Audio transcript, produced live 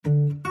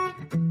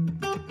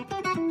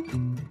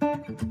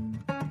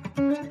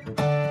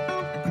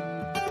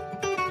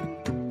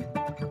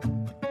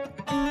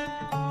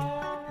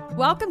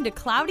Welcome to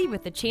Cloudy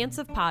with a Chance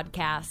of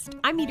Podcast.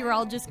 I'm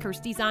meteorologist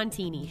Kirsty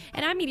Zontini.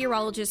 And I'm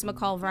meteorologist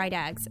McCall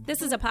Vrydags.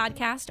 This is a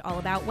podcast all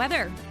about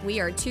weather. We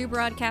are two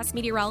broadcast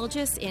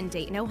meteorologists in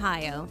Dayton,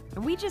 Ohio.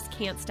 And we just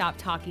can't stop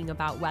talking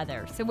about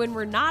weather. So when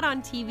we're not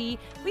on TV,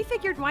 we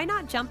figured why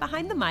not jump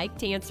behind the mic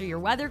to answer your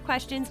weather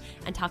questions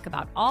and talk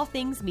about all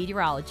things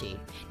meteorology.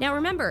 Now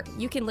remember,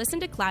 you can listen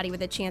to Cloudy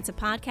with a Chance of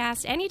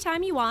Podcast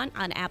anytime you want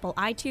on Apple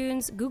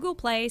iTunes, Google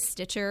Play,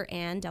 Stitcher,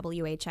 and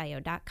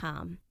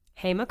WHIO.com.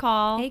 Hey,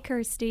 McCall. Hey,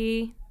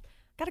 Kirsty.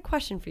 Got a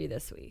question for you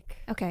this week.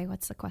 Okay,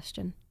 what's the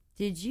question?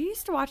 Did you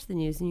used to watch the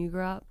news when you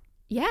grew up?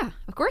 Yeah,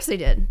 of course I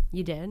did.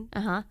 You did?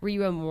 Uh-huh. Were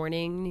you a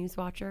morning news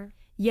watcher?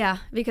 Yeah,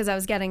 because I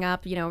was getting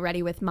up,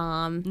 ready with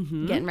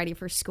mom, getting ready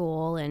for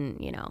school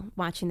and,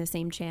 watching the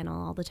same channel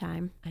all the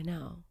time. I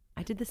know.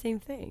 I did the same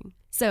thing.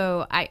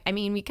 So, I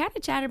mean, we kind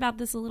of chatted about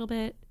this a little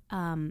bit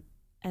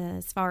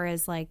as far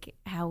as, like,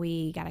 how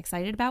we got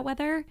excited about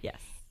weather. Yes.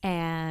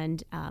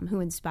 And who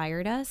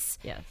inspired us.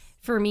 Yes.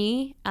 For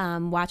me,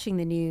 watching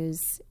the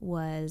news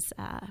was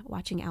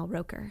watching Al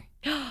Roker.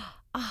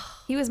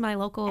 He was my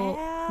local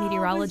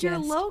meteorologist.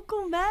 Was your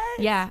local Met?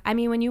 Yeah. I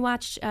mean, when you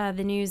watch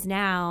the news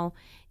now,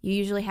 you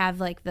usually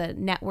have like the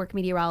network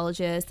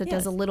meteorologist that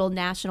does a little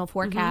national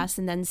forecast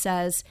and then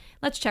says,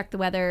 let's check the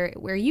weather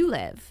where you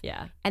live.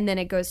 Yeah. And then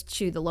it goes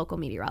to the local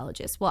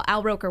meteorologist. Well,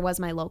 Al Roker was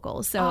my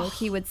local. So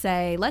he would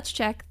say, let's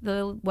check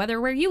the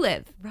weather where you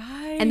live.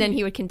 Right. And then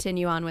he would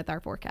continue on with our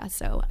forecast.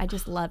 So I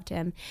just loved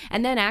him.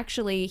 And then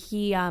actually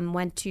he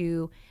went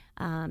to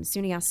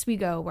SUNY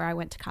Oswego where I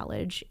went to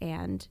college.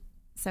 And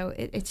so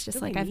it's just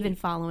really like I've neat. been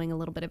following a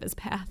little bit of his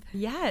path.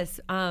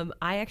 Yes.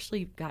 I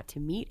actually got to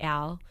meet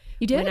Al.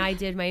 You did? When I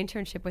did my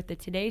internship with the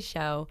Today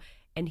Show.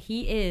 And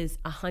he is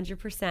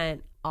 100%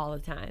 all the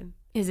time.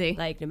 Is he?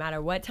 Like, no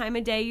matter what time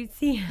of day you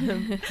see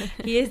him,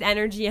 he is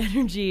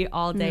energy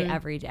all day,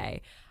 every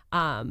day.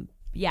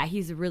 Yeah,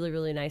 he's a really,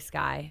 really nice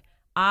guy.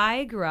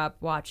 I grew up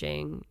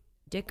watching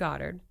Dick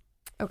Goddard.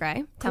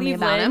 Okay. Tell me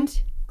about him.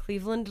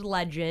 Cleveland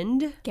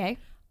legend. Okay.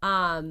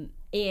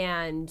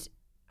 And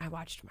I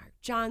watched Mark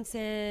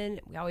Johnson.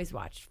 We always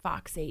watched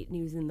Fox 8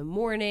 News in the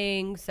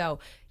morning. So,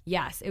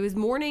 yes, it was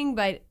morning,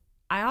 but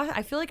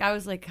I feel like I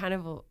was like kind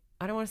of a,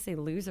 I don't want to say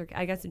loser,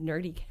 I guess a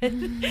nerdy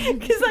kid,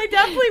 because I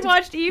definitely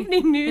watched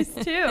evening news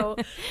too.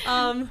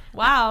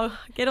 Wow,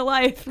 get a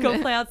life, go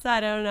play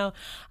outside. I don't know,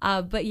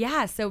 but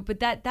yeah.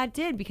 But that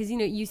did, because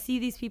you see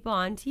these people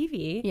on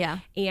TV, Yeah.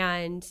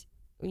 and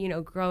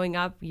growing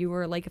up, you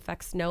were Lake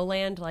Effect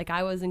Snowland, like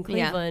I was in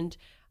Cleveland.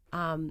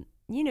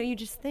 You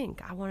just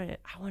think I want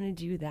to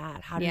do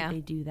that. How did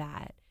they do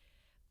that?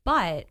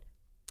 But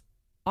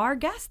our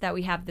guest that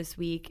we have this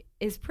week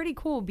is pretty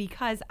cool,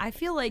 because I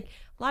feel like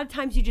a lot of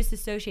times you just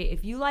associate,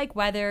 if you like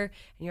weather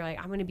and you're like,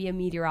 I'm going to be a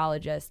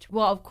meteorologist.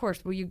 Well, of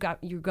course, you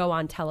go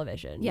on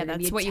television. Yeah, You're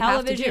that's be a what you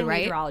have to do, television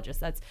right?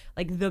 Meteorologist. That's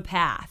like the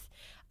path.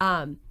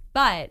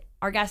 But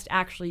our guest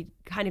actually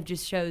kind of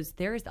just shows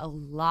there's a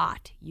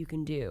lot you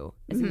can do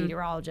as a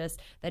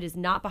meteorologist that is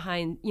not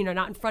behind,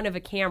 not in front of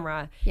a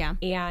camera. Yeah.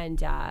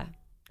 And I'll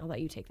let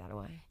you take that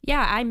away.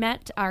 Yeah, I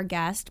met our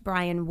guest,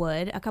 Brian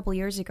Wood, a couple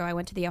years ago. I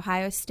went to the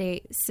Ohio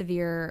State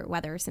Severe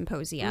Weather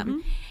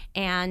Symposium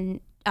and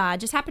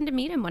just happened to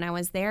meet him when I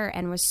was there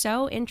and was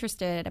so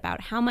interested about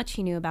how much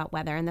he knew about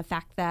weather and the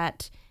fact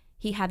that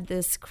he had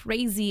this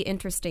crazy,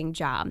 interesting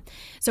job.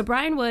 So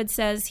Brian Wood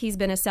says he's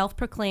been a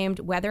self-proclaimed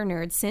weather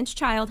nerd since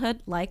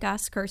childhood, like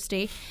us,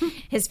 Kirsty.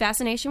 His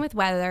fascination with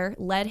weather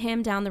led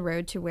him down the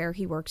road to where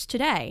he works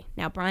today.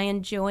 Now,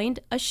 Brian joined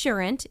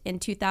Assurant in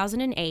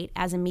 2008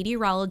 as a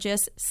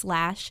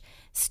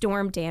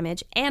meteorologist/storm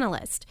damage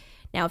analyst.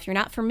 Now, if you're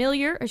not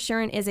familiar,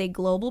 Assurant is a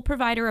global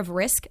provider of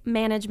risk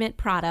management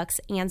products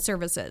and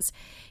services.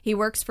 He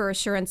works for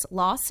Assurant's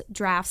Loss,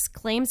 Drafts,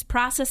 Claims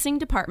Processing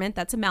Department,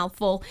 that's a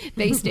mouthful,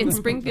 based in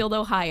Springfield,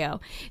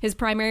 Ohio. His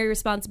primary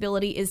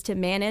responsibility is to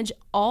manage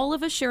all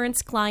of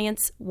Assurant's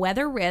clients'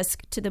 weather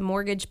risk to the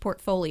mortgage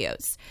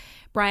portfolios.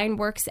 Brian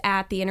works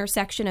at the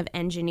intersection of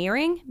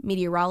engineering,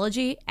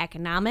 meteorology,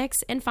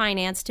 economics, and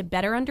finance to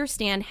better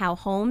understand how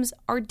homes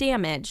are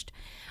damaged.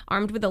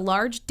 Armed with a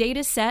large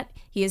data set,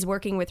 he is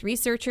working with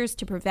researchers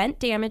to prevent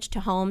damage to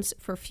homes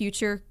for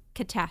future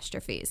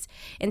catastrophes.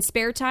 In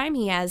spare time,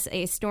 he has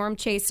a Storm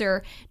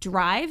Chaser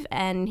Drive,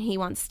 and he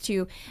wants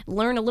to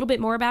learn a little bit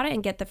more about it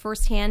and get the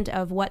firsthand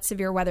of what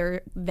severe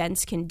weather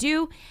events can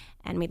do.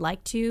 And we'd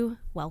like to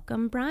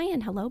welcome Brian.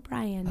 Hello,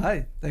 Brian.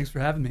 Hi, thanks for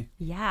having me.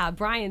 Yeah,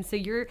 Brian, so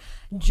your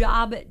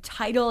job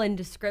title and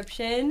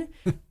description,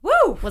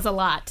 woo, Was a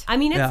lot. I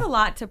mean, it's a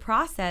lot to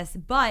process,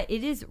 but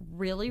it is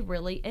really,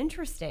 really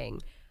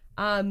interesting.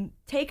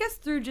 Take us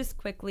through just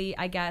quickly,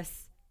 I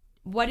guess,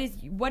 what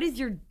is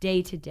your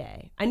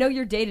day-to-day? I know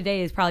your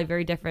day-to-day is probably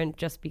very different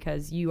just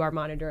because you are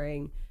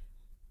monitoring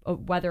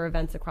weather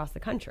events across the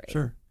country.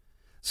 Sure.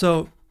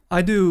 So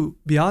I do,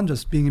 beyond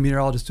just being a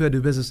meteorologist too, I do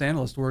business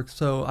analyst work.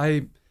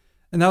 And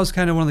that was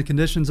kind of one of the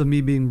conditions of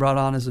me being brought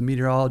on as a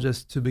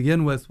meteorologist to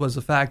begin with, was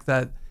the fact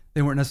that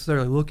they weren't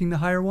necessarily looking to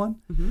hire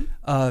one.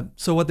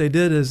 So what they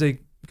did is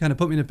they kind of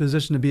put me in a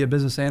position to be a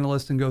business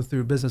analyst and go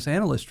through business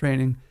analyst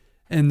training.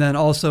 And then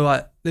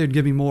also they'd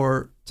give me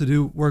more to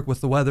do work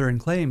with the weather and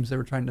claims. They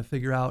were trying to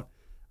figure out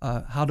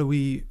how do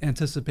we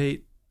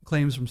anticipate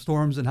claims from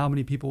storms and how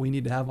many people we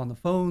need to have on the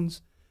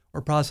phones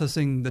or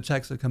processing the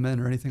checks that come in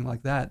or anything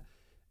like that.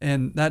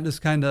 And that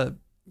just kind of,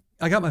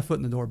 I got my foot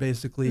in the door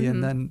basically.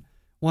 And then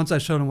once I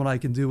showed them what I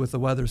can do with the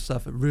weather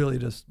stuff, it really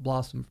just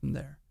blossomed from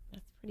there.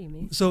 That's pretty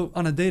amazing. So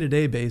on a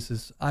day-to-day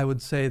basis, I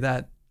would say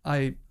that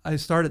I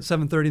start at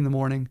 7:30 in the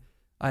morning.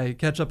 I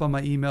catch up on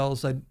my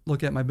emails. I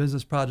look at my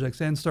business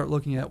projects and start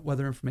looking at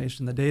weather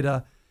information, the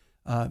data.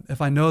 If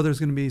I know there's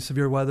going to be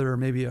severe weather or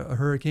maybe a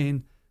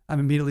hurricane, I'm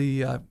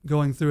immediately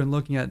going through and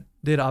looking at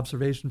data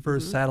observation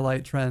first,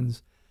 satellite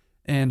trends.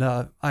 And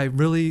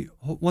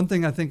one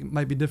thing I think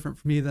might be different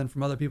for me than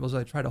from other people is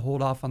I try to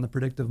hold off on the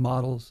predictive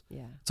models.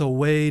 Yeah. So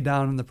way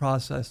down in the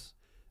process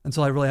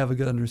until I really have a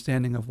good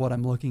understanding of what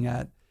I'm looking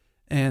at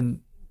and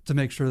to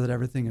make sure that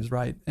everything is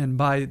right. And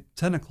by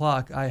 10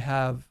 o'clock, I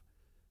have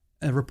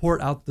a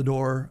report out the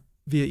door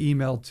via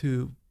email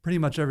to pretty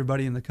much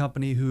everybody in the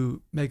company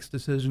who makes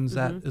decisions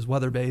that is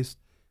weather-based.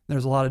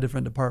 There's a lot of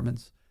different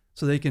departments.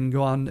 So they can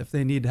go on if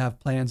they need to have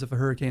plans. If a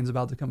hurricane's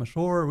about to come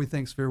ashore or we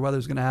think severe weather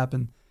is going to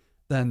happen,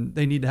 then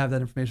they need to have that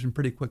information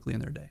pretty quickly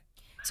in their day.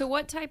 So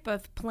what type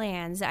of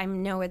plans? I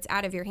know it's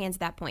out of your hands at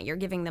that point. You're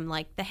giving them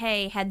like the,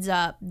 hey, heads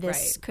up,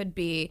 this could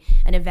be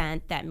an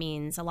event that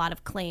means a lot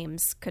of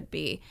claims could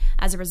be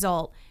as a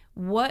result.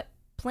 What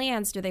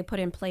plans do they put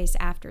in place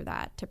after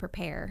that to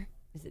prepare?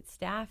 Is it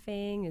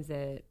staffing? Is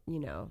it,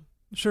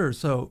 Sure.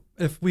 So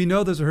if we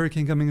know there's a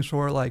hurricane coming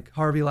ashore like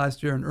Harvey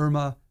last year and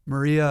Irma,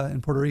 Maria in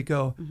Puerto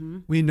Rico,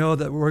 we know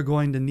that we're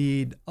going to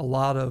need a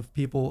lot of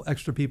people,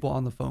 extra people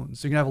on the phone.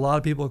 So you're going to have a lot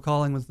of people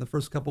calling within the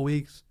first couple of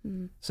weeks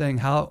saying,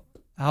 how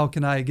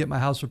can I get my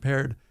house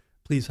repaired?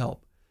 Please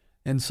help.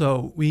 And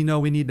so we know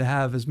we need to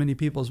have as many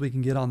people as we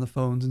can get on the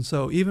phones. And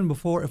so even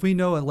before, if we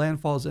know a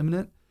landfall is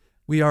imminent,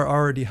 we are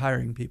already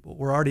hiring people.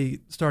 We're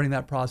already starting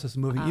that process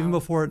of moving even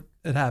before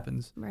it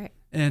happens. Right.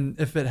 And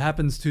if it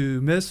happens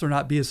to miss or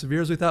not be as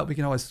severe as we thought, we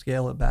can always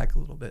scale it back a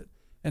little bit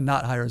and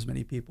not hire as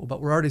many people. But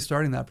we're already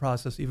starting that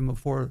process even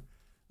before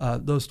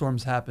those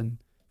storms happen.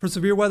 For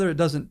severe weather, it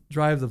doesn't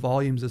drive the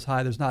volumes as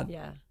high. There's not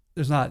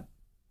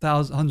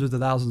hundreds of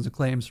thousands of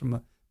claims from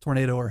a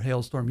tornado or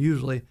hailstorm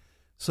usually.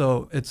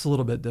 So it's a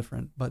little bit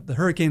different. But the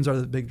hurricanes are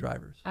the big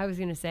drivers. I was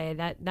going to say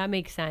that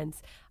makes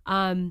sense.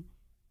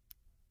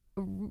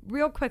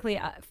 Real quickly,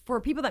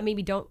 for people that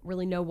maybe don't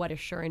really know what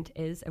Assurant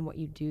is and what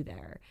you do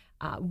there,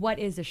 what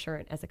is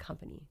Assurant as a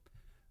company?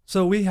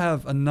 So we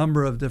have a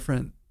number of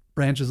different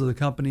branches of the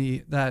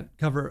company that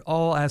cover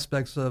all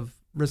aspects of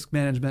risk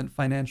management,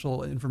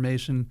 financial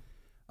information.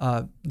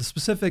 The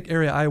specific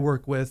area I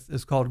work with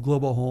is called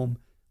Global Home.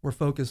 We're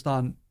focused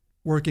on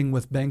working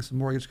with banks and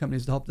mortgage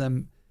companies to help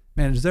them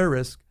manage their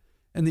risk.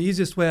 And the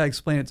easiest way I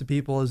explain it to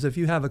people is if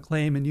you have a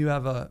claim and you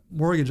have a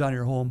mortgage on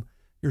your home,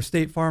 your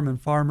State Farm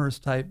and Farmers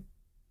type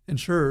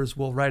insurers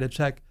will write a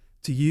check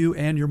to you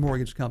and your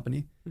mortgage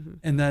company.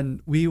 And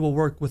then we will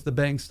work with the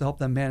banks to help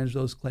them manage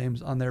those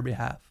claims on their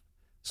behalf.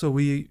 So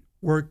we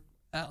work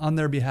on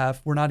their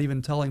behalf. We're not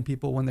even telling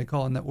people when they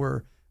call in that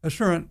we're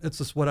Assurant. It's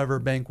just whatever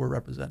bank we're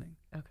representing.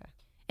 Okay.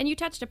 And you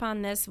touched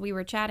upon this. We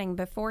were chatting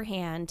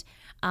beforehand,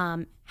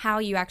 how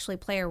you actually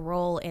play a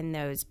role in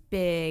those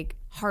big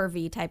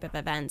Harvey type of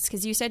events.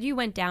 Because you said you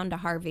went down to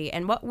Harvey.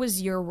 And what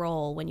was your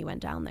role when you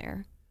went down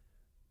there?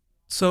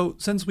 So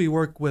since we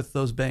work with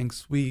those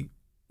banks,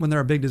 when there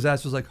are big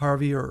disasters like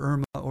Harvey or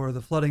Irma or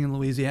the flooding in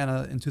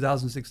Louisiana in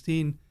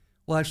 2016,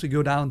 we'll actually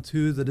go down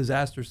to the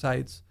disaster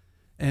sites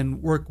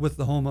and work with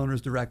the homeowners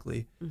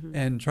directly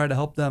and try to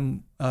help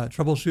them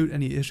troubleshoot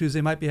any issues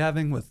they might be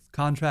having with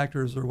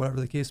contractors or whatever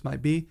the case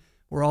might be.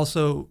 We're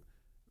also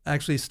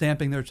actually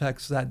stamping their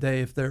checks that day.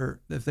 If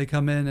they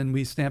come in and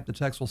we stamp the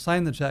checks, we'll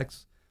sign the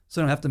checks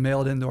so they don't have to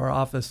mail it into our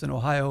office in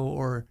Ohio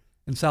or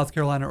in South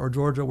Carolina or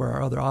Georgia where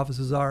our other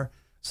offices are.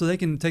 So they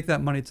can take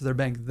that money to their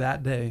bank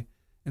that day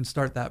and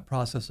start that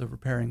process of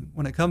repairing.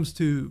 When it comes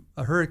to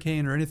a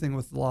hurricane or anything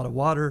with a lot of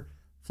water,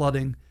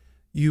 flooding,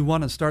 you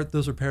want to start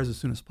those repairs as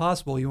soon as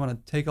possible. You want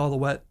to take all the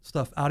wet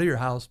stuff out of your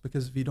house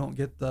because if you don't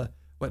get the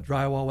wet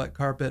drywall, wet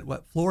carpet,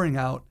 wet flooring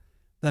out,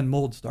 then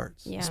mold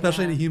starts.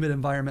 Especially in a humid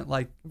environment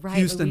like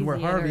Houston, where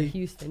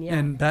Harvey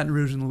and Baton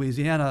Rouge in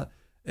Louisiana,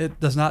 it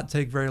does not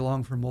take very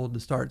long for mold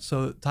to start.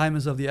 So time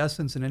is of the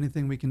essence, and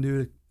anything we can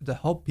do to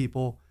help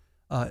people,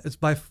 it's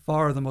by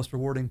far the most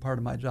rewarding part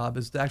of my job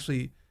is to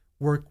actually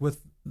work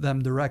with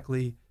them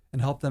directly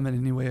and help them in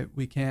any way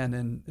we can.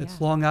 And it's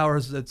long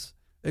hours, it's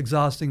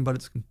exhausting, but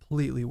it's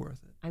completely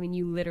worth it. I mean,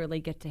 you literally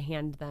get to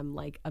hand them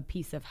like a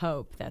piece of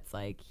hope that's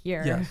like,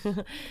 here,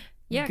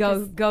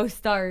 go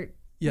start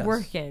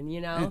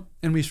working,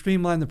 And we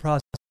streamline the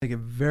process, make it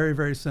very,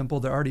 very simple.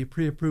 They're already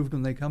pre-approved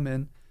when they come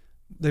in.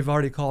 They've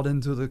already called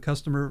into the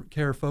customer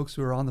care folks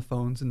who are on the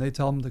phones, and they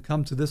tell them to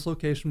come to this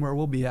location where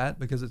we'll be at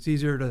because it's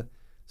easier to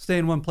stay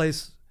in one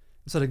place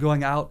instead of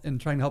going out and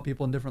trying to help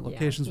people in different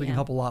locations. We can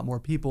help a lot more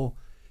people.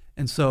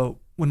 And so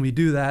when we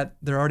do that,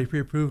 they're already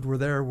pre-approved. We're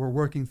there. We're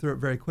working through it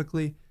very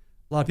quickly.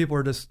 a lot of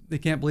people they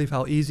can't believe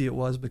how easy it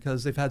was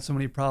because they've had so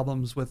many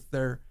problems with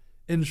their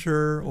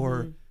insurer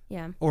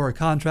or a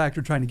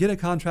contractor trying to get a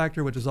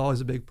contractor, which is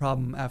always a big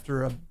problem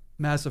after a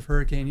massive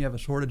hurricane. You have a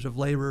shortage of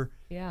labor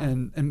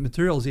and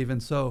materials even.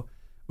 So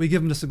we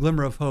give them just a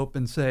glimmer of hope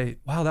and say,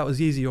 wow, that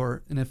was easy.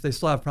 And if they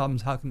still have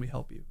problems, how can we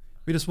help you?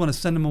 We just want to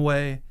send them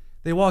away.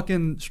 They walk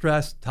in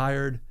stressed,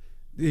 tired.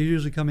 They're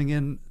usually coming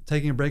in,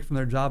 taking a break from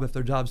their job if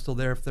their job's still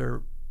there, if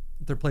their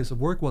place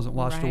of work wasn't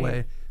washed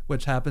away,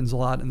 which happens a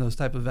lot in those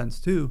type of events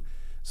too.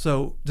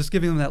 So just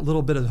giving them that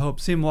little bit of hope,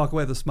 seeing them walk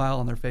away with a smile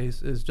on their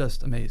face is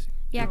just amazing.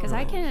 Yeah, because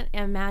I can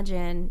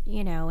imagine,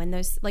 and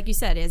those, like you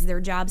said, is their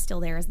job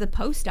still there? Is the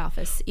post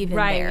office even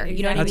there?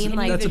 You know what I mean?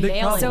 Like, that's a big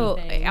problem. So,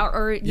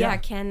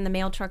 can the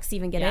mail trucks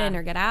even get in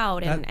or get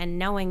out? And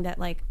knowing that,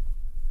 like,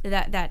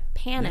 that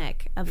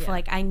panic of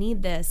like, I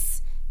need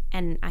this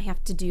and I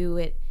have to do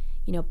it,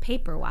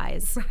 paper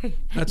wise. Right.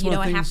 That's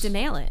I have to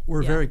mail it.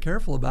 We're very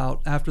careful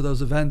about after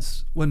those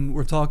events when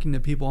we're talking to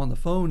people on the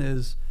phone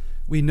is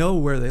we know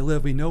where they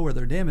live, we know where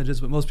their damage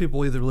is, but most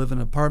people either live in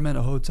an apartment,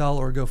 a hotel,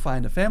 or go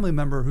find a family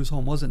member whose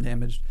home wasn't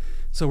damaged.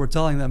 So we're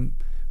telling them,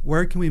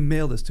 where can we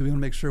mail this to? We want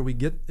to make sure we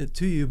get it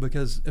to you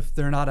because if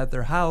they're not at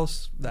their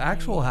house, the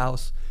actual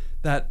house,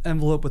 that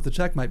envelope with the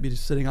check might be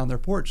just sitting on their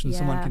porch and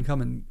someone can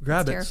come and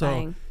grab it.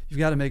 Terrifying. So you've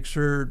got to make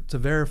sure to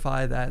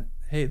verify that,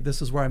 hey,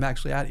 this is where I'm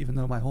actually at, even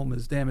though my home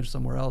is damaged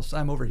somewhere else.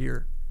 I'm over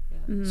here. Yeah.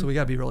 Mm-hmm. So we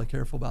got to be really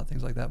careful about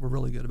things like that. We're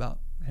really good about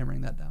hammering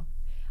that down.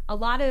 A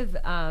lot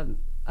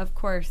of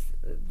course,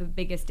 the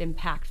biggest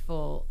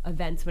impactful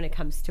events when it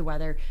comes to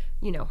weather,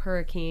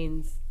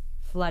 hurricanes,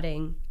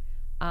 flooding.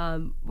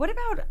 What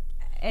about,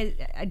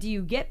 do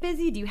you get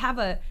busy? Do you have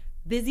a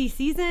busy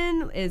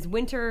season? Is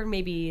winter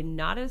maybe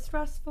not as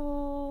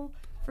stressful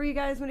for you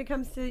guys when it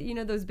comes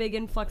to, those big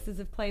influxes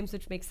of claims,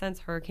 which makes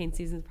sense? Hurricane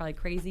season is probably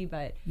crazy,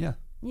 but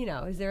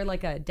is there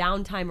like a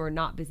downtime or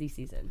not busy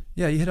season?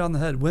 Yeah, you hit on the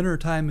head. Winter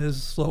time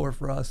is slower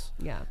for us.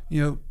 Yeah.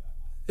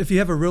 If you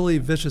have a really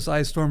vicious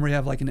ice storm where you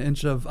have like an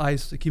inch of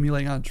ice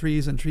accumulating on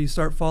trees and trees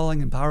start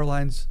falling and power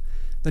lines,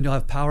 then you'll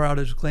have power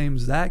outage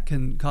claims. That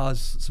can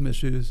cause some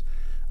issues.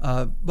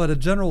 But a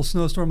general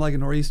snowstorm like a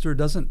nor'easter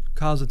doesn't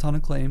cause a ton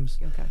of claims.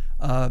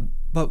 Okay.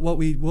 But what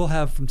we will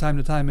have from time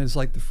to time is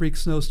like the freak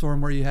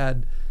snowstorm where you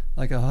had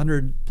like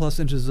 100+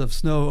 inches of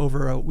snow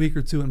over a week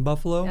or two in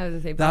Buffalo.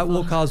 That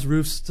will cause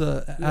roofs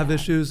to have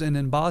issues. And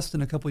in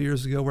Boston a couple of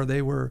years ago where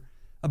they were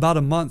about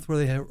a month where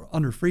they were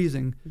under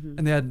freezing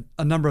and they had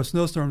a number of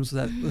snowstorms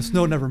that the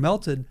snow never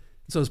melted.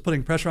 So it was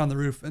putting pressure on the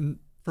roof. And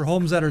for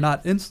homes that are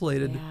not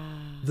insulated,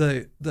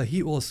 the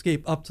heat will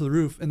escape up to the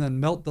roof and then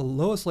melt the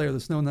lowest layer of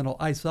the snow and then it'll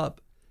ice up.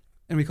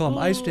 And we call them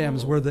ice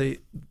jams where they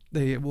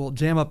will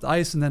jam up the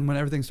ice and then when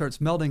everything starts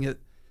melting,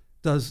 it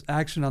does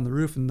action on the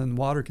roof and then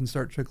water can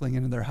start trickling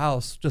into their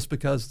house just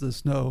because the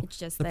snow,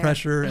 the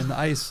pressure and the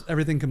ice,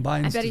 everything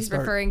combines. I bet he's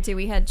referring to,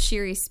 we had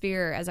Sherry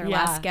Spear as our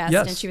last guest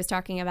and she was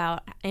talking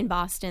about in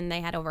Boston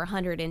they had over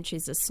 100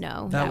 inches of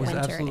snow that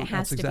winter. It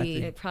has to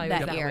be it probably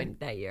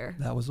that year.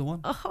 That was the one.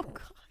 Oh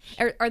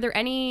gosh. Are there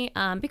any,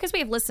 because we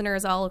have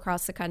listeners all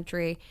across the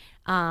country,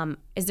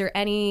 is there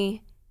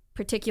any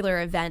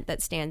particular event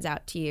that stands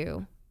out to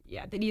you?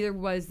 Yeah, that either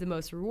was the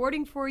most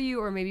rewarding for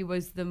you or maybe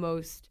was the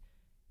most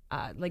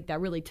like that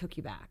really took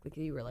you back. Like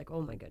you were like,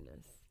 oh my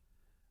goodness.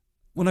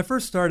 When I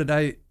first started,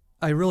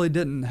 I really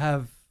didn't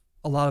have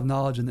a lot of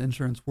knowledge in the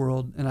insurance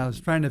world and I was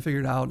trying to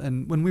figure it out.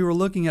 And when we were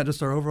looking at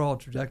just our overall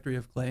trajectory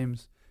of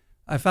claims,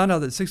 I found out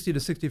that 60 to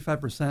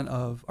 65%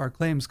 of our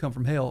claims come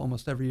from hail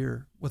almost every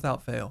year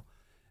without fail.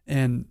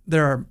 And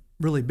there are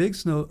really big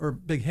snow or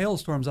big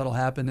hailstorms that'll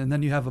happen. And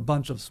then you have a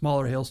bunch of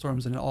smaller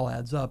hailstorms and it all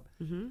adds up.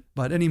 Mm-hmm.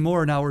 But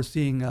anymore now we're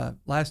seeing,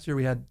 last year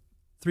we had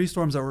 3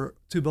 storms that were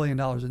 $2 billion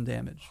in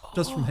damage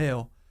just from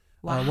hail.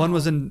 Wow. One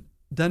was in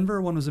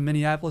Denver, one was in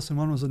Minneapolis, and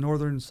one was the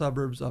northern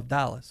suburbs of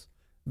Dallas,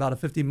 about a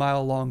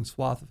 50-mile long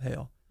swath of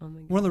hail. Oh my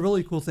God. One of the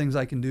really cool things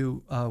I can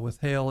do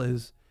with hail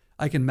is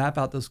I can map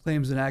out those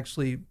claims and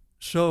actually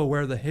show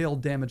where the hail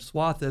damaged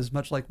swath is,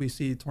 much like we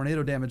see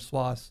tornado damaged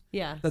swaths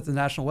that the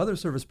National Weather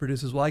Service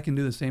produces. Well, I can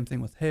do the same thing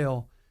with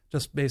hail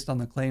just based on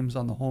the claims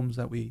on the homes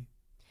that we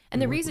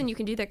And the reason you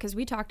can do that, because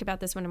we talked about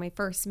this when we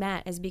first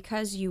met, is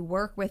because you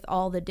work with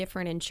all the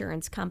different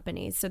insurance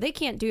companies. So they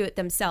can't do it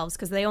themselves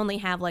because they only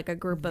have like a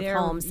group of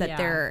homes that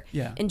they're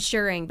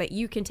insuring. But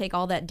you can take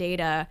all that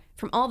data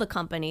from all the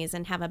companies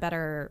and have a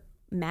better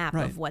map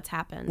of what's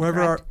happened.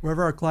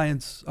 Wherever our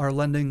clients are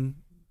lending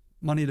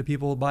money to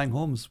people buying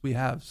homes, we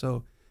have.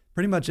 So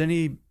pretty much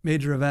any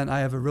major event, I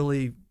have a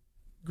really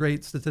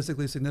great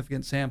statistically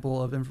significant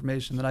sample of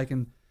information that I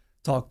can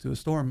talk to a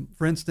storm.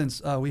 For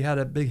instance, we had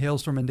a big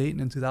hailstorm in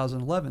Dayton in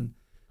 2011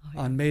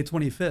 on May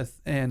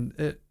 25th, and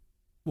it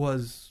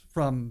was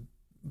from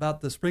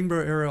about the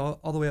Springboro area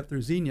all the way up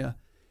through Xenia,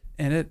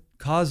 and it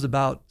caused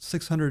about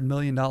 $600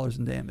 million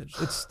in damage.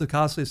 It's the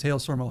costliest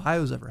hailstorm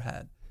Ohio's ever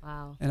had.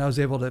 Wow. And I was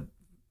able to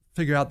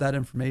figure out that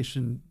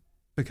information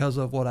because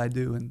of what I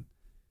do and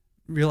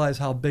realize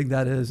how big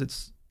that is.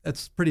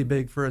 It's pretty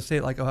big for a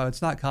state like Ohio.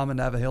 It's not common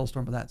to have a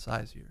hailstorm of that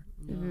size here.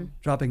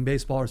 dropping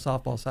baseball or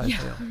softball size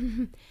hail.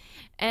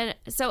 And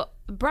so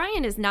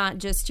Brian is not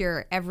just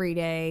your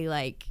everyday,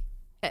 like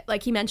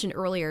he mentioned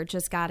earlier,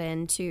 just got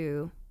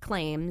into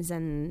claims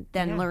and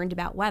then learned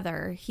about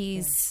weather.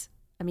 He's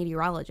a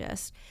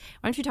meteorologist.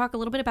 Why don't you talk a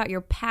little bit about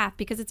your path,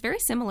 because it's very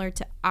similar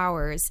to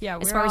ours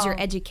as far as your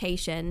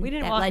education. We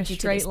didn't that walk led a you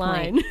straight to this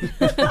line.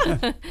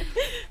 point.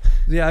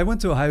 Yeah, I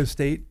went to Ohio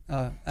State.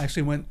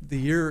 Actually went the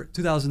year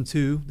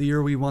 2002, the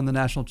year we won the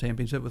national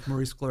championship with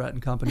Maurice Claret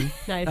and company.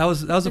 Nice. That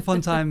was a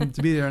fun time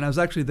to be there. And I was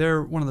actually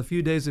there one of the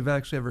few days they've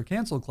actually ever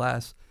canceled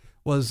class.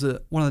 Was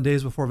one of the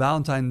days before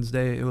Valentine's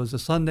Day. It was a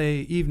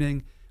Sunday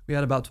evening. We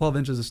had about 12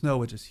 inches of snow,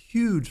 which is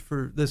huge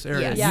for this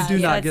area. Yes. You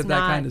do not it's get that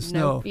kind of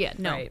snow.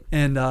 No. Right.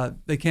 And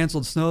they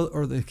canceled school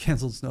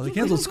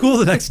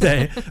the next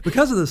day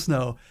because of the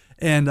snow.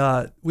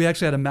 And we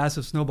actually had a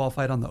massive snowball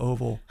fight on the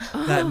Oval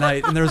that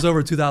night, and there was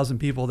over 2,000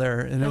 people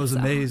there, and it was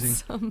amazing.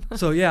 Awesome.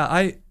 So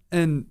yeah,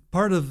 and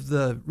part of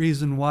the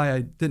reason why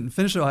I didn't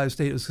finish at Ohio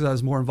State was because I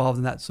was more involved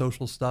in that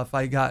social stuff.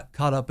 I got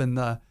caught up in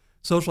the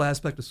social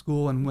aspect of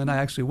school, and when I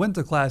actually went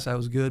to class, I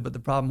was good. But the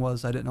problem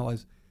was I didn't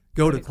always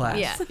go to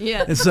class.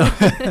 Yeah. And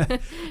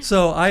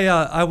so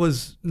I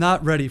was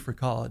not ready for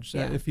college.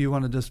 If you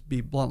want to just be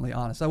bluntly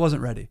honest, I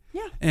wasn't ready.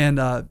 Yeah.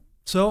 And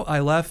so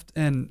I left,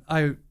 and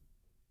I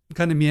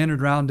kind of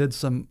meandered around, did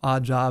some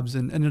odd jobs,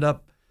 and ended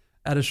up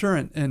at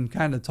Assurant and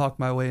kind of talked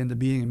my way into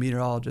being a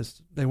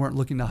meteorologist. They weren't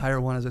looking to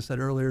hire one, as I said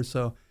earlier,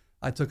 so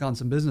I took on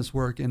some business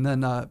work. And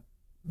then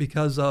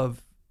because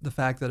of the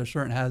fact that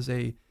Assurant has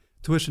a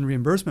tuition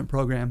reimbursement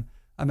program,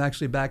 I'm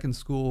actually back in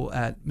school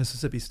at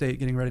Mississippi State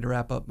getting ready to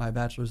wrap up my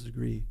bachelor's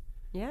degree.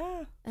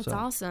 Yeah. That's So,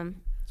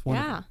 awesome. It's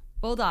wonderful. Yeah.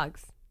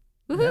 Bulldogs.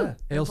 Yeah,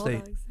 Hale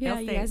State. Bulldogs. Yeah,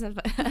 Hail you State. guys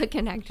have a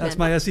connection. That's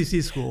my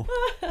SEC school.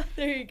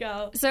 There you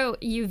go. So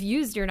you've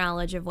used your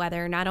knowledge of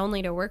weather not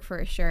only to work for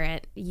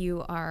Assurant,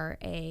 you are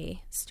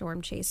a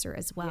storm chaser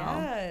as well.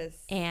 Yes.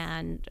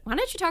 And why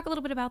don't you talk a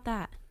little bit about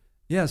that?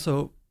 Yeah,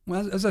 so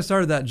as I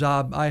started that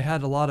job, I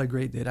had a lot of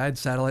great data. I had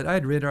satellite, I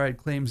had radar, I had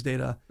claims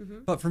data.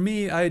 But for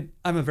me, I'm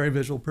a very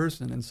visual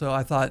person. And so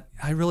I thought,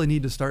 I really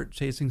need to start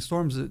chasing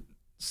storms. I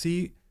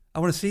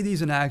want to see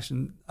these in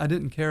action. I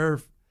didn't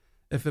care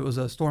if it was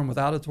a storm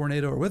without a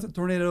tornado or with a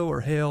tornado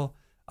or hail.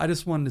 I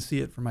just wanted to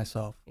see it for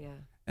myself. Yeah.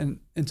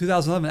 And in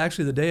 2011,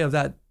 actually the day of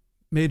that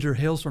major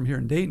hailstorm here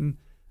in Dayton,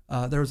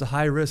 there was a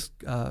high risk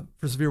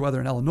for severe weather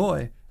in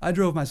Illinois. I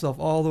drove myself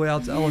all the way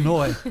out to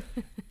Illinois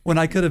when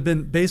I could have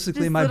been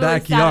basically in my literally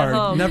sat at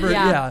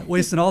backyard, home.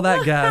 wasting all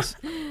that gas.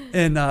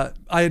 And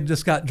I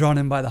just got drawn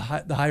in by the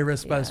high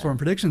risk by the Storm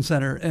Prediction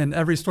Center. And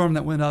every storm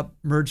that went up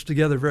merged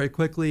together very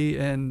quickly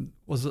and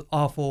was an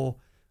awful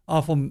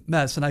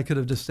mess. And I could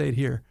have just stayed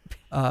here.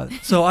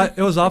 So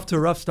it was off to a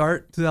rough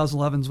start.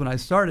 2011 is when I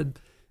started.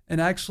 And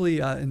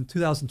actually, in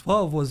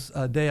 2012 was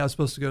a day I was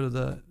supposed to go to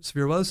the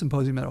Severe Weather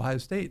Symposium at Ohio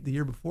State. The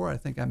year before, I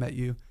think I met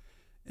you.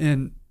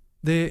 And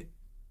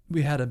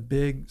we had a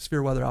big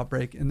severe weather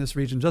outbreak in this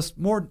region, just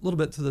a little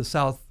bit to the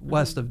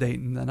southwest of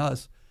Dayton than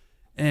us.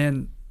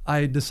 And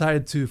I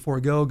decided to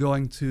forego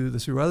going to the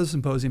Severe Weather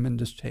Symposium and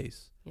just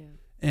chase. Yeah.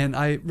 And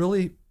I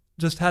really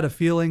just had a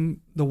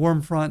feeling the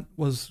warm front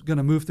was going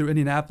to move through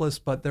Indianapolis,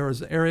 but there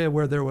was an area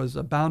where there was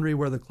a boundary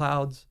where the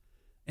clouds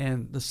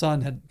and the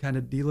sun had kind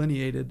of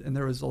delineated, and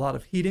there was a lot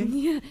of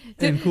heating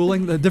and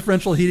cooling, the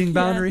differential heating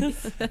boundary.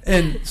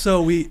 And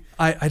so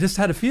I just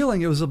had a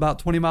feeling it was about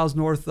 20 miles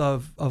north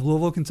of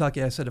Louisville,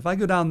 Kentucky. I said, if I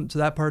go down to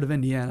that part of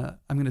Indiana,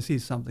 I'm going to see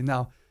something.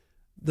 Now,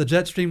 the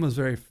jet stream was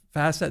very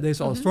fast that day,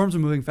 so all the storms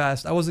were moving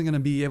fast. I wasn't going to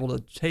be able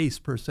to chase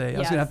per se. I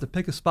was going to have to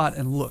pick a spot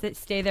and look.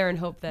 Stay there and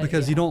hope that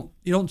Because you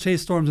don't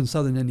chase storms in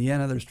southern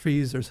Indiana. There's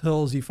trees, there's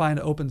hills. You find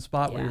an open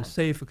spot where you're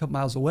safe a couple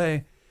miles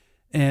away.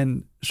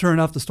 And sure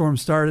enough, the storm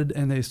started,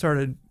 and they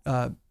started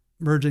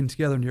merging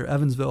together near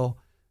Evansville.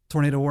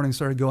 Tornado warning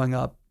started going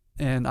up,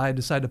 and I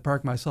decided to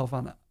park myself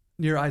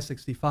near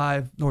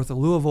I-65 north of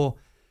Louisville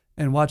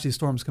and watch these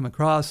storms come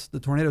across. The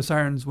tornado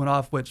sirens went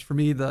off, which for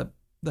me, the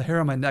hair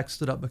on my neck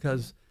stood up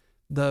because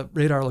the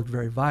radar looked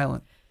very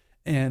violent.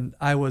 And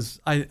I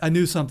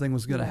knew something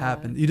was going to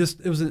happen. It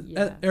was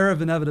an air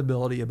of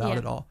inevitability about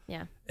it all.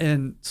 Yeah.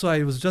 And so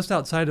I was just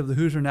outside of the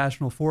Hoosier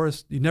National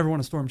Forest. You never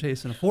want to storm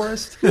chase in a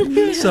forest.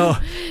 So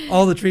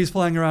all the trees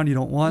flying around you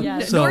don't want. Yeah.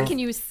 So, Nor can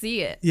you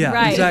see it. Yeah,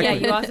 right.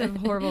 exactly. Yeah, you also have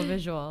horrible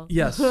visual.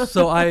 Yes.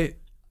 So I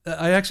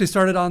actually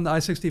started on the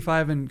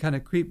I-65 and kind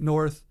of creeped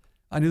north.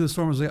 I knew the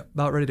storm was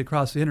about ready to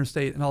cross the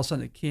interstate, and all of a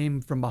sudden it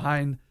came from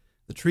behind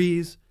the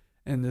trees,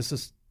 and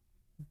this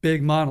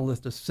big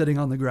monolith just sitting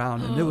on the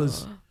ground. And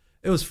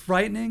it was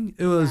frightening.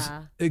 It was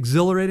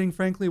exhilarating,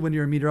 frankly. When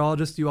you're a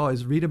meteorologist, you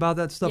always read about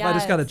that stuff. I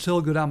just got a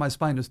chill go down my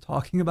spine just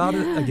talking about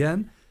it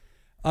again.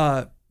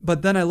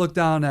 But then I looked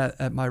down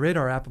at my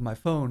radar app on my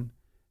phone,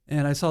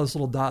 and I saw this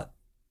little dot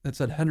that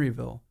said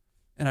Henryville.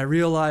 And I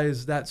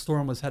realized that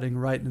storm was heading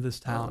right into this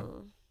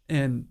town.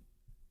 And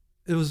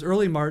it was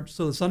early March,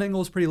 so the sun angle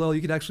was pretty low.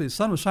 The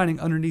sun was shining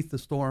underneath the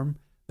storm.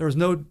 There was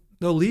no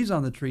leaves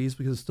on the trees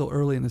because it's still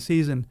early in the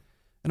season.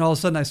 And all of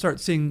a sudden, I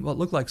start seeing what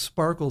looked like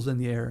sparkles in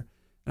the air.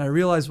 And And I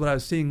realized what I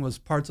was seeing was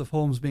parts of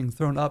homes being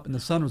thrown up and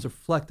the sun was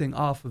reflecting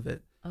off of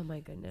it. Oh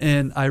my goodness.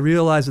 And I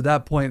realized at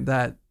that point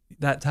that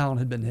that town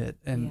had been hit,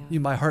 and Yeah.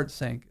 my heart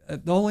sank.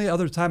 The only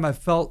other time I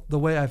felt the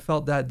way I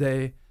felt that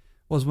day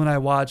was when I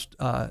watched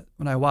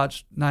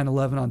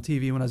 9/11 on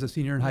TV when I was a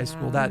senior in high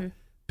school. That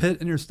pit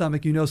in your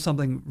stomach,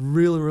 something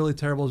really, really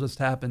terrible just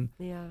happened.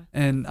 Yeah.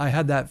 And I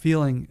had that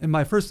feeling. And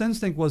my first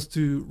instinct was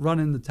to run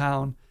into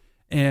town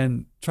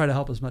and try to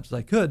help as much as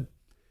I could.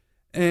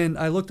 And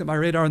I looked at my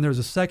radar, and there was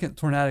a second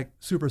tornadic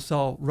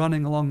supercell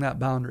running along that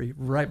boundary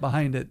right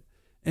behind it.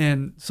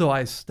 And so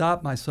I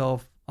stopped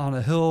myself on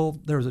a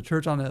hill. There was a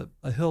church on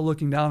a hill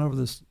looking down over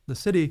the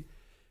city.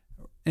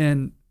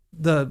 And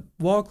the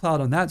wall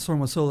cloud on that storm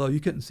was so low, you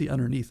couldn't see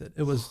underneath it.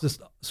 It was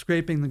just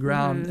scraping the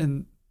ground.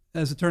 And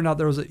as it turned out,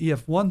 there was an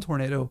EF1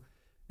 tornado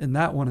in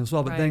that one as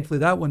well. But thankfully,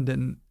 that one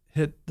didn't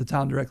hit the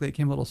town directly. It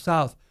came a little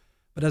south.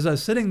 But as I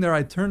was sitting there,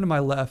 I turned to my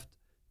left,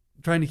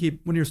 trying to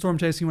keep, when you're storm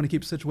chasing, you want to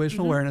keep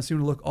situational awareness. You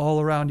want to look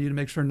all around you to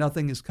make sure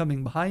nothing is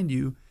coming behind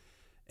you.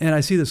 And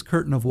I see this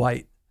curtain of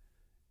white.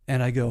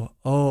 And I go,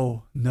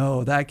 oh,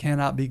 no, that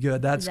cannot be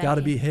good. That's got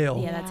to be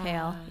hail. Yeah, that's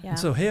hail. Yeah. And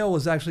so hail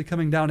was actually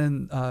coming down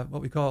in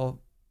what we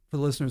call, for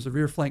the listeners, a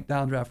rear flank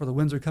downdraft, where the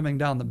winds are coming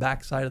down the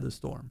back side of the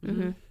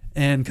storm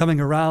and coming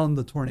around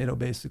the tornado,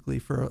 basically,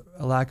 for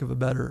a lack of a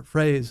better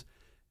phrase.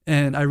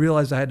 And I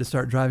realized I had to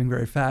start driving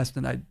very fast,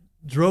 and I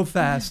drove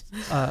fast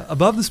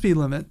above the speed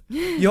limit.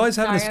 You always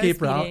have an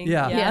escape route.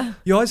 Yeah.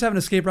 You always have an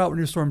escape route when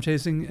you're storm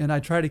chasing, and I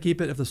try to keep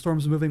it, if the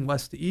storm's moving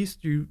west to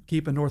east, you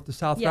keep a north to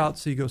south route,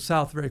 so you go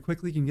south very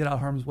quickly. You can get out of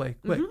harm's way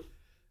quick.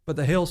 But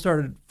the hail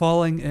started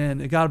falling,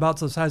 and it got about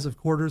to the size of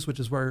quarters, which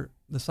is where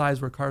the size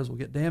where cars will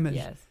get damaged.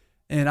 Yes.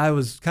 And I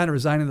was kind of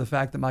resigning to the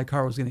fact that my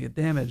car was going to get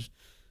damaged.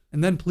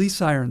 And then police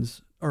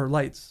sirens, or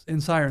lights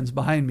and sirens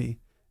behind me.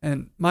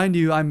 And mind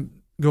you, I'm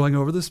going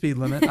over the speed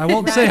limit. I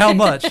won't say how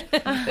much.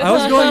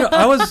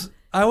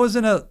 I was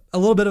in a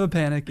little bit of a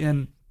panic.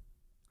 And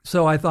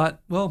so I thought,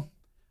 well,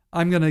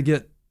 I'm going to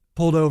get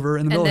pulled over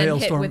in the middle of a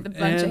hailstorm. With a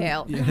bunch of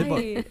hail.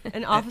 Right.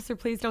 And officer,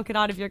 please don't get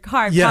out of your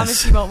car. I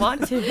Yes. promise you won't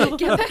want to.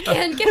 Get back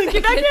in.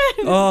 Get back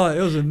in. Oh, it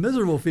was a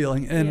miserable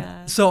feeling.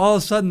 And so all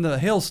of a sudden the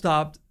hail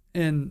stopped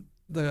and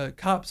the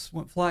cops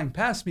went flying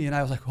past me, and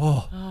I was like,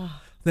 oh.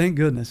 Thank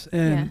goodness.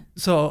 And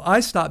so I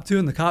stopped too,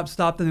 and the cops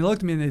stopped, and they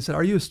looked at me and they said,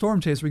 are you a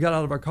storm chaser? We got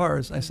out of our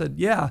cars. I said,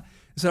 yeah.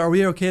 They said, are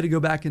we okay to go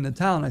back into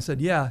town? I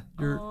said, yeah.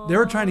 They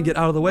were trying to get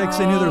out of the way because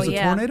they knew there was a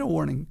tornado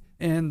warning,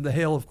 and the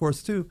hail, of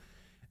course, too.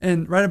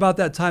 And right about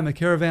that time, a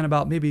caravan,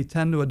 about maybe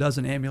 10 to a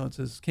dozen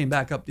ambulances, came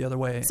back up the other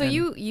way. So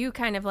you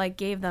kind of like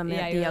gave them the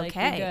okay. Like,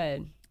 you're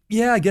good.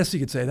 Yeah, I guess you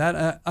could say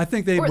that. I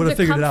think they would have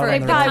figured it out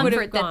on the their own.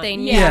 comfort that they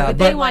knew. Yeah, but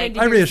they but wanted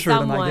to I hear reassured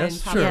them, I someone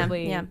guess. Sure.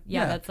 probably. Yeah.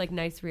 Yeah, that's like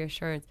nice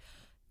reassurance.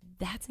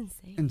 That's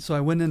insane. And so I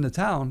went into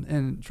town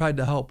and tried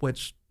to help,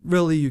 which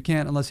really you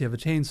can't unless you have a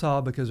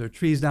chainsaw because there are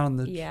trees down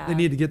in they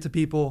need to get to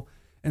people.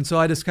 And so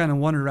I just kind of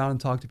wandered around and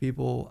talked to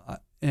people.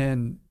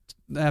 And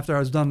after I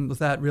was done with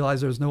that,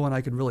 realized there was no one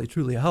I could really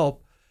truly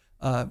help.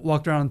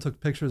 Walked around and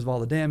took pictures of all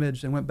the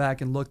damage and went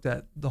back and looked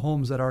at the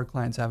homes that our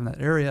clients have in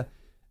that area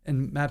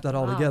and mapped that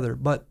all together.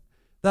 But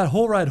that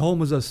whole ride home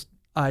was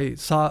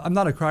I'm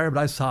not a crier, but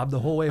I sobbed the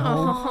whole way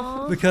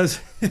home because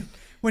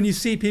when you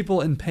see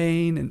people in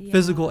pain and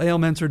physical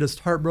ailments or just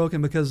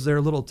heartbroken because they're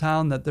a little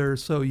town that they're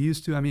so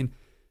used to. I mean,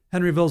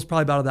 Henryville's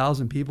probably about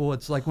 1,000 people.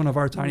 It's like one of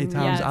our tiny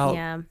towns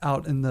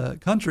out in the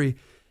country.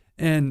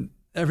 And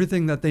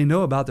everything that they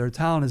know about their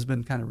town has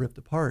been kind of ripped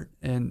apart.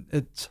 And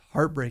it's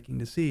heartbreaking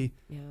to see.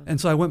 Yeah. And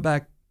so I went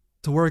back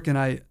to work and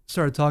I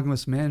started talking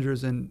with some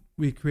managers, and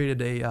we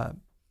created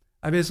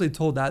I basically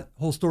told that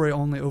whole story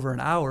only over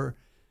an hour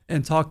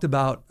and talked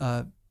about,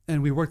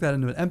 and we worked that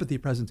into an empathy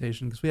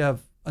presentation because we have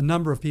a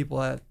number of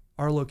people at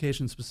our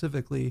location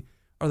specifically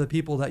are the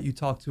people that you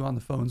talk to on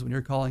the phones when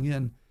you're calling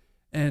in.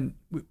 And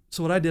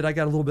so what I did, I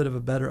got a little bit of a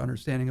better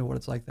understanding of what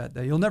it's like that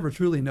day. You'll never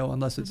truly know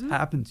unless it's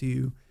happened to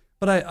you.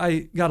 But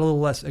I got a little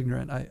less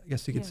ignorant, I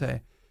guess you could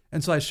say.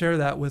 And so I share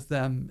that with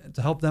them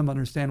to help them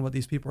understand what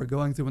these people are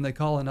going through when they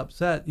call in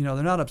upset.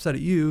 They're not upset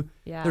at you.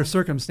 Yeah. Their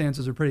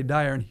circumstances are pretty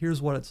dire, and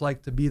here's what it's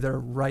like to be there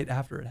right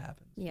after it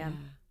happens. Yeah.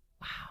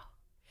 Wow.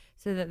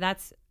 So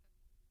that's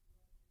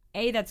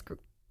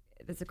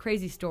a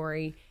crazy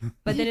story,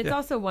 but then it's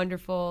also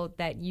wonderful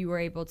that you were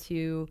able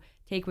to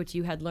take what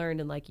you had learned,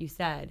 and like you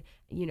said,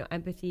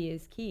 empathy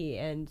is key,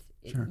 and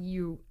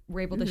you were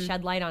able to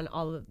shed light on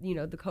all of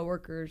the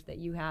coworkers that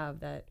you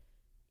have that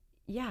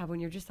when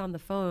you're just on the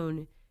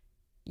phone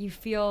you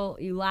feel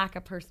you lack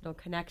a personal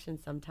connection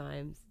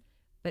sometimes,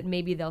 but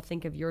maybe they'll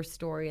think of your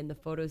story and the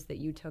photos that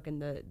you took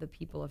and the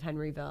people of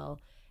Henryville,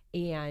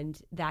 and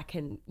that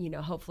can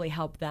hopefully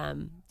help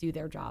them do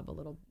their job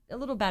a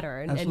little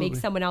better and make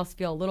someone else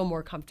feel a little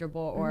more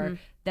comfortable, or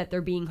that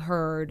they're being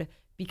heard,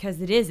 because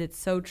it's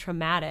so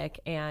traumatic.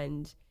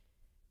 And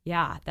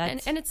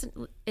that's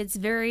and it's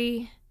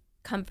very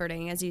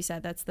comforting, as you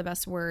said. That's the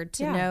best word,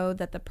 to know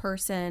that the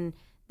person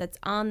that's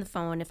on the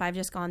phone, if I've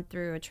just gone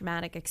through a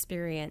traumatic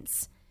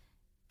experience,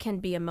 can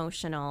be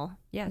emotional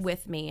Yes.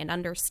 with me and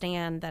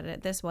understand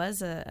that this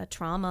was a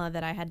trauma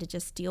that I had to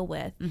just deal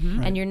with.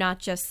 Mm-hmm. And you're not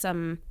just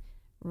some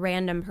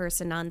random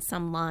person on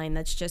some line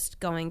that's just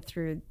going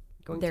through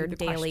their the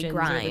daily questions or the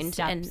grind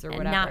steps or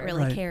and not whatever.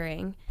 really Right.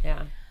 caring.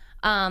 Yeah.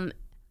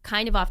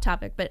 Kind of off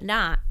topic, but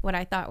not. What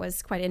I thought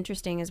was quite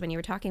interesting is when you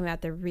were talking about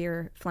the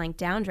rear flank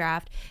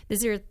downdraft.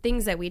 These are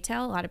things that we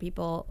tell a lot of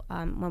people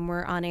when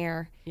we're on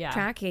air Yeah.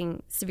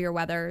 tracking severe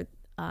weather,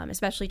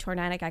 especially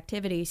tornadic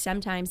activity.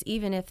 Sometimes,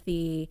 even if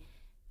the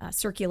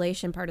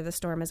circulation part of the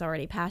storm has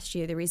already passed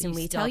you, the reason You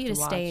we still tell have you to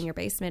to stay watch. in your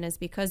basement is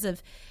because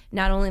of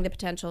not only the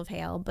potential of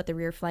hail, but the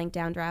rear flank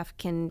downdraft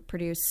can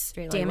produce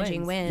Straight line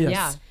damaging winds. winds.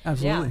 Yes, Yeah.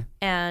 absolutely.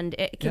 And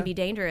it can Yeah. be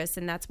dangerous,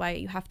 and that's why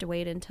you have to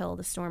wait until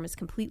the storm is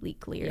completely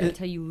cleared.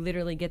 Until you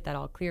literally get that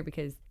all clear,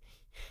 because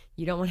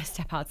you don't want to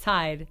step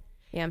outside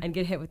Yeah. and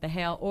get hit with the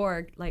hail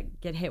or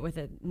like get hit with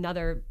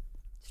another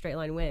straight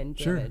line wind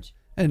Sure. damage.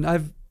 And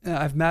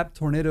I've mapped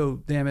tornado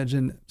damage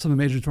in some of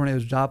the major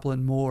tornadoes,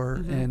 Joplin, Moore,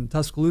 Mm-hmm. and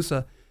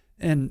Tuscaloosa.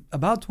 And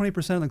about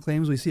 20% of the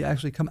claims we see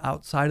actually come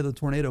outside of the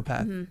tornado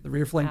path, the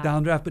rear flank Wow.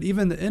 downdraft. But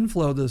even the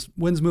inflow, the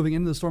winds moving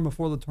into the storm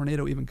before the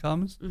tornado even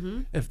comes,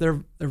 if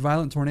they're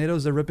violent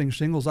tornadoes, they're ripping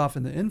shingles off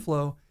in the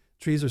inflow,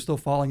 trees are still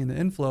falling in the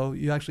inflow.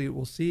 You actually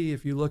will see,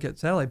 if you look at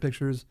satellite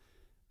pictures,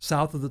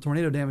 south of the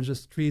tornado damage,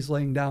 just trees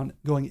laying down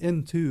going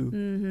into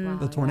Wow,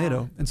 the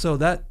tornado. And so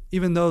that,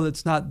 even though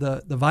it's not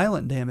the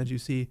violent damage you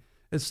see,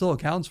 it still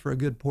accounts for a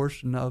good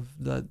portion of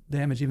the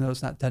damage, even though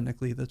it's not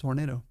technically the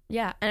tornado.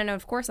 Yeah, and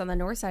of course on the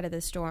north side of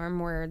the storm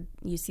where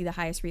you see the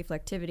highest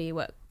reflectivity,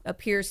 what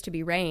appears to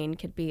be rain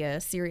could be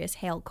a serious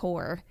hail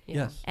core. Yeah.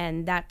 Yes.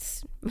 And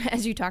that's,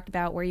 as you talked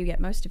about, where you get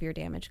most of your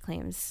damage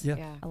claims Yeah.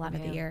 Yeah, a lot from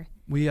of the hail. year.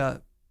 We, I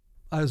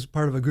was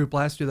part of a group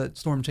last year that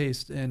storm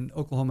chased in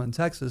Oklahoma and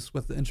Texas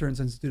with the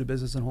Insurance Institute of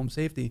Business and Home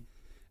Safety.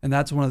 And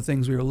that's one of the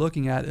things we were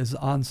looking at is the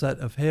onset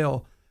of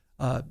hail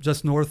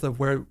just north of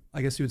where,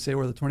 I guess you would say,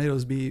 where the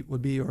tornadoes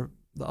would be, or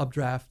the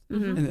updraft,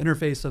 and the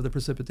interface of the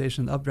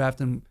precipitation, the updraft,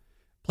 and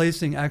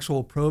placing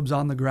actual probes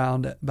on the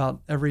ground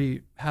about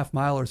every half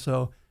mile or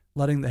so,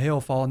 letting the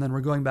hail fall. And then we're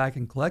going back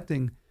and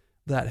collecting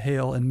that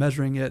hail and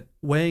measuring it,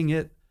 weighing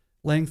it,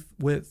 length,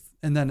 width,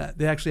 and then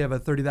they actually have a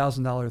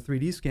 $30,000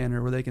 3D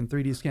scanner where they can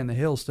 3D scan the Oh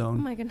hailstone.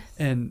 my goodness.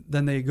 And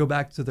then they go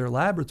back to their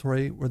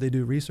laboratory where they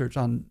do research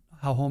on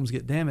how homes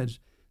get damaged.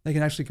 They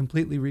can actually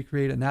completely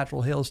recreate a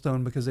natural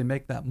hailstone because they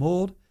make that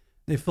mold.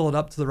 They fill it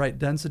up to the right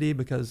density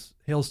because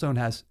hailstone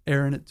has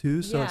air in it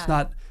too. So it's Yeah.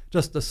 not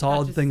just a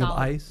solid just thing of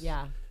solid. ice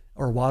Yeah.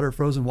 or water,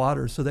 frozen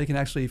water. So they can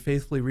actually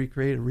faithfully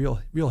recreate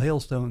real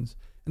hailstones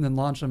and then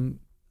launch them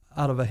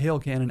out of a hail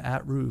cannon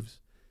at roofs.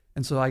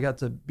 And so I got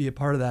to be a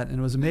part of that. And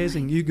it was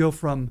amazing. You go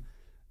from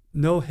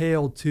no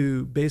hail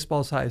to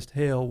baseball-sized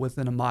hail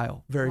within a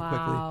mile very quickly.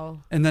 Wow.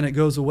 And then it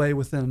goes away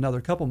within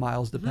another couple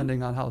miles,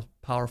 depending on how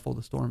powerful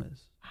the storm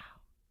is.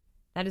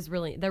 That is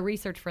really, the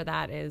research for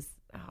that is,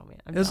 oh man.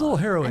 I'm It's a little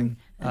jealous. harrowing.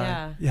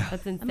 Yeah. Yeah.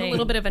 That's insane. I'm a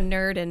little bit of a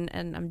nerd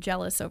and I'm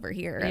jealous over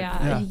here. of,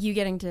 Yeah. Yeah. You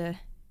getting to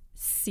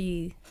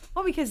see.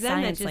 Well, because then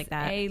science that's just like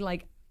that. A,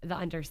 like the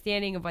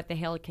understanding of what the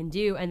hail can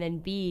do, and then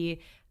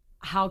B,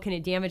 how can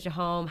it damage a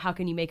home? How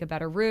can you make a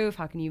better roof?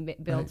 How can you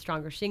build Right.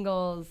 stronger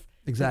shingles?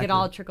 Like, Exactly. it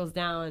all trickles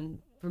down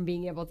from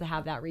being able to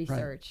have that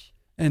research.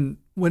 And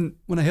when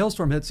a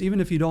hailstorm hits, even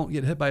if you don't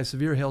get hit by a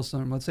severe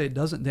hailstorm, let's say it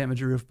doesn't damage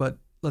your roof, but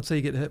let's say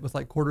you get hit with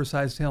like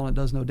quarter-sized hail and it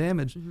does no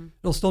damage,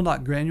 it'll still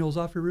knock granules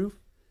off your roof,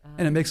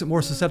 and it makes it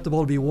more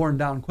susceptible to be worn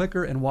down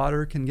quicker, and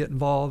water can get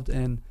involved,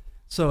 and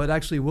so it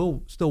actually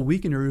will still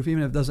weaken your roof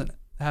even if it doesn't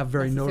have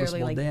very Necessarily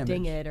noticeable like damage.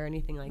 ding it or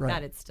anything like Right.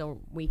 that. It's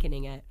still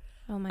weakening it.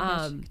 Oh my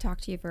gosh, I could talk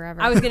to you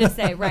forever. I was going to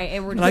say, right,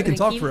 and we're And I just can going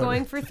talk to keep forever.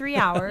 going for 3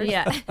 hours.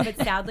 Yeah. But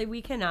sadly,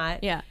 we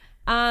cannot. yeah.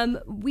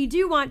 We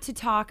do want to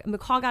talk.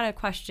 McCall got a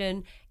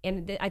question,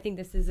 and I think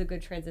this is a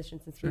good transition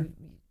since we're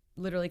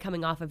literally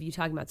coming off of you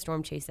talking about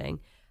storm chasing.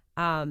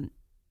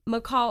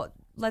 McCall,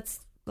 let's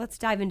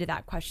dive into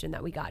that question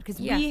that we got, because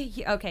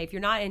if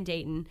you're not in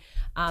Dayton,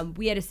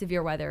 we had a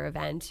severe weather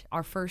event,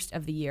 our first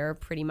of the year,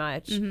 pretty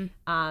much.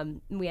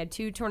 We had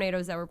 2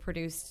 tornadoes that were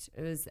produced.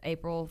 It was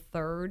April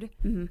 3rd.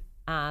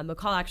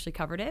 McCall actually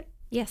covered it.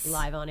 Yes.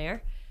 Live on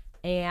air,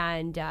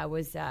 and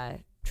was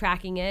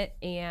tracking it,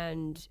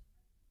 and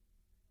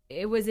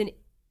it was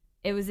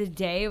a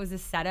day. It was a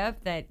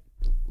setup that,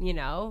 you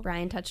know,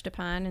 Brian touched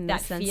upon in that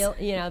the sense. feel,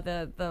 you know,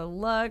 the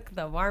look,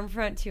 the warm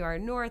front to our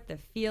north, the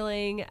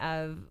feeling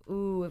of,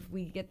 ooh, if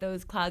we get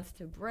those clouds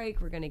to break,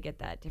 we're going to get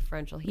that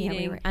differential Yeah,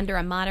 heating. we were under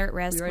a moderate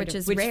risk, We were which under-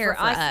 is rare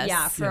for us.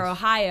 Yeah, for Yes.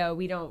 Ohio,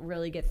 we don't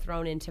really get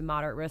thrown into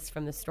moderate risk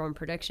from the Storm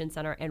Prediction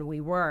Center, and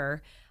we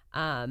were.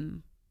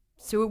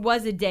 So it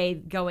was a day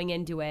going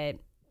into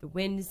it. The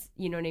winds,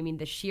 you know what I mean,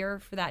 the shear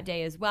for that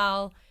day as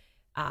well,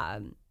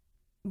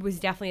 was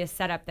definitely a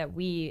setup that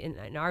we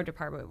in our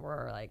department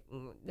were like,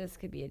 this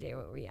could be a day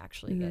where we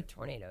actually get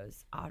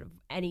tornadoes out of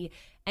any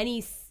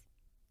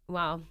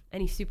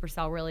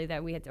supercell really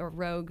that we had, or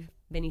rogue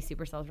mini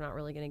supercells. We're not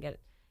really going to get.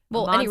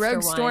 Well, any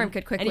rogue storm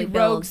could quickly any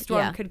build, rogue storm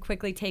yeah. could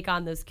quickly take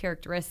on those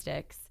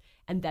characteristics,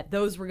 and that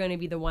those were going to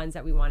be the ones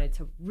that we wanted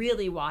to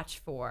really watch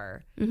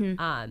for.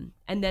 And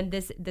then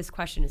this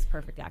question is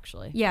perfect,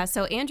 actually. Yeah,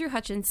 so Andrew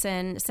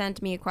Hutchinson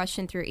sent me a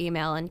question through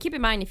email. And keep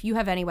in mind, if you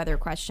have any weather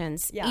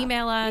questions,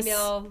 email us,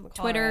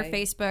 Twitter,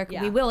 Facebook.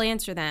 We will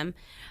answer them.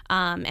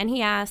 And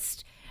he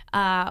asked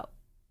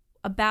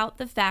about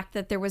the fact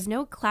that there was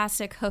no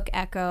classic hook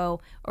echo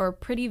or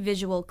pretty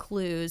visual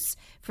clues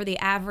for the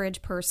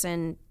average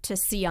person to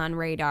see on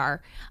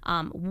radar.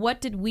 What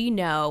did we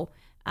know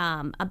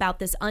about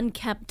this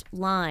unkept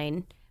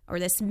line or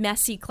this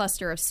messy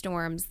cluster of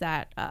storms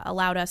that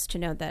allowed us to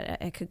know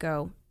that it could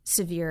go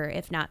severe,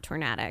 if not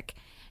tornadic?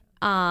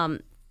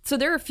 So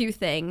there are a few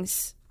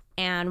things.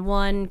 And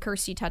one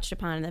Kirsty touched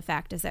upon, the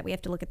fact is that we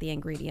have to look at the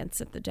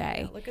ingredients of the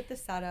day. Look at the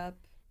setup.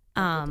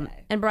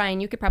 And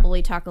Brian, you could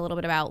probably talk a little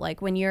bit about,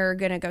 like, when you're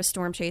going to go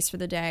storm chase for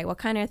the day, what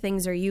kind of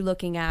things are you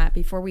looking at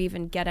before we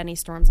even get any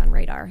storms on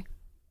radar?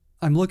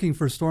 I'm looking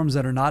for storms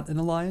that are not in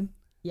a line.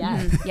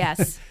 Yes.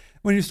 Yes.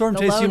 When you storm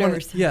chase,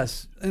 loners.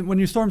 yes. And when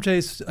you storm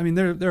chase, I mean,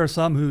 there are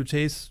some who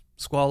chase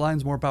squall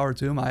lines, more power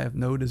to them. I have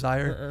no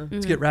desire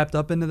to get wrapped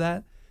up into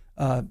that.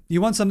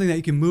 You want something that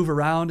you can move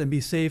around and be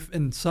safe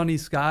in sunny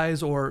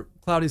skies or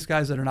cloudy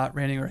skies that are not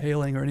raining or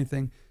hailing or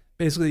anything.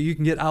 Basically, you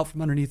can get out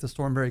from underneath the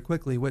storm very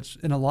quickly, which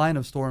in a line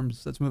of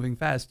storms that's moving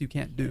fast, you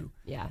can't do.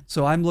 Yeah.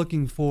 So I'm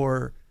looking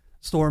for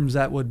storms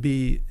that would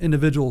be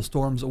individual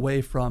storms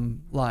away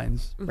from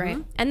lines.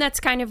 Right. And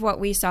that's kind of what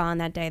we saw on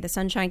that day. The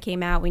sunshine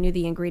came out. We knew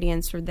the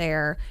ingredients were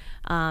there.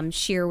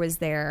 Shear was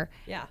there.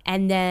 Yeah.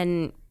 And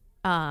then,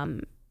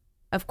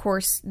 of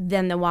course,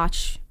 then the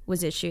watch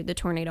was issued, the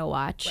tornado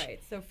watch. Right.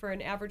 So for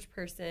an average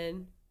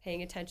person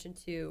paying attention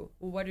to,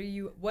 what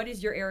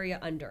is your area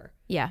under?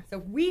 Yeah. So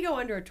we go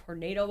under a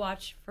tornado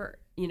watch for,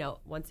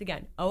 once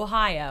again,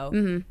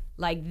 Ohio.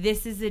 Like,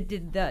 this is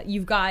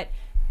you've got,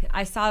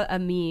 I saw a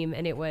meme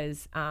and it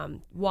was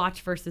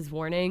watch versus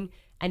warning.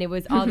 And it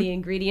was all the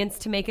ingredients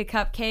to make a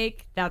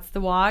cupcake. That's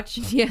the watch.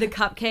 Yeah. The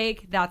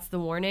cupcake. That's the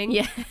warning.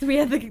 Yeah. So we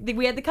had the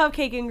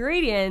cupcake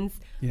ingredients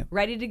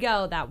ready to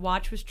go. That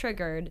watch was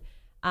triggered.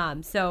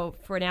 So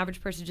for an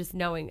average person, just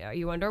knowing, are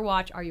you under a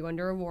watch? Are you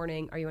under a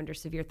warning? Are you under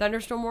severe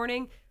thunderstorm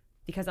warning?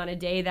 Because on a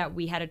day that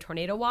we had a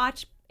tornado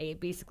watch,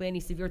 basically any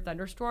severe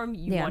thunderstorm,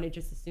 you want to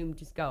just assume,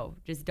 just go.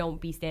 Just don't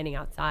be standing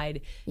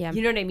outside. Yeah.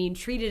 You know what I mean?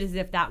 Treat it as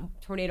if that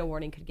tornado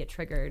warning could get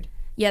triggered.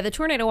 Yeah, the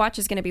tornado watch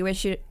is going to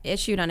be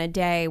issued on a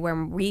day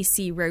when we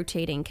see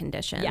rotating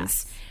conditions.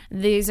 Yes.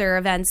 These are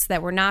events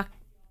that we're not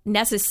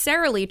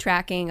necessarily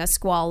tracking a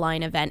squall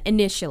line event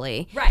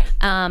initially. Right.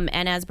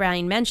 And as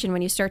Brian mentioned,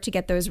 when you start to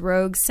get those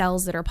rogue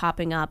cells that are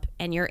popping up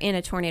and you're in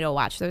a tornado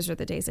watch, those are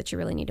the days that you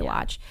really need to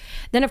watch.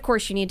 Then, of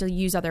course, you need to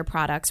use other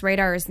products.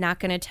 Radar is not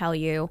going to tell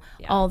you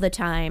all the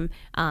time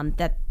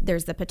that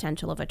there's the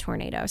potential of a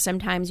tornado.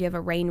 Sometimes you have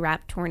a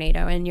rain-wrapped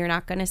tornado and you're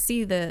not going to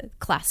see the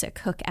classic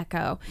hook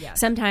echo. Yeah.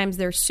 Sometimes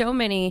there's so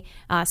many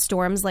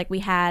storms like we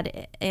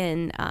had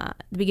in the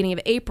beginning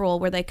of April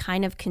where they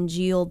kind of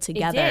congealed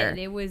together. It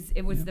did.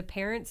 It was the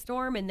parent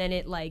storm, and then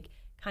it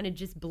kind of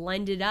just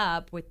blended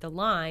up with the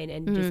line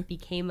and just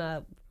became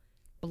a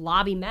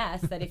blobby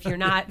mess that if you're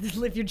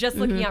just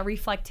looking at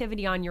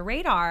reflectivity on your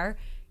radar,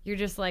 you're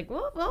just like,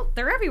 well,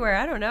 they're everywhere.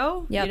 I don't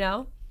know.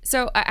 Yep.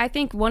 So I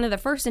think one of the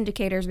first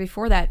indicators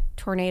before that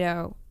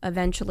tornado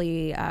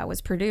eventually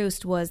was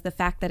produced was the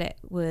fact that it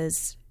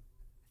was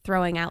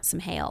throwing out some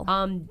hail.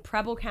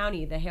 Preble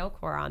County, the hail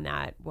core on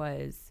that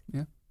was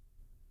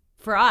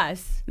for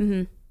us.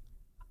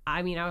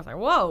 I mean, I was like,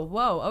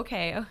 whoa,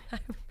 okay.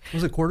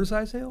 Was it quarter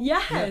size hail?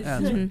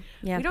 Yes.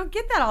 Yeah. We don't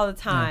get that all the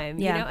time,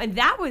 Yeah. you know? And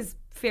that was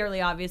fairly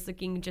obvious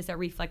looking just at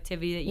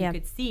reflectivity that you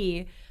could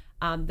see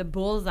the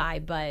bullseye,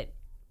 but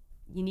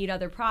you need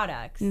other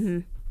products,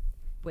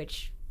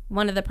 which...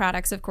 One of the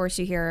products, of course,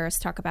 you hear us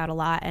talk about a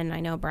lot, and I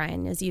know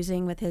Brian is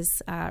using with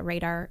his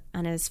radar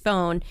on his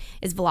phone,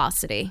 is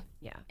velocity.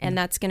 Yeah. And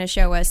that's going to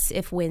show us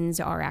if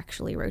winds are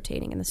actually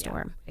rotating in the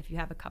storm. If you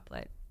have a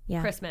couplet. Yeah.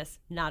 Christmas,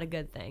 not a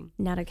good thing.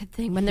 Not a good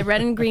thing. When the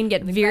red and green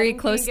get very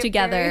close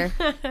together,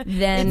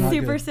 then... It's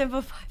super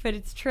simplified, but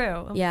it's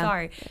true. I'm Yeah.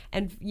 sorry.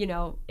 And, you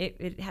know,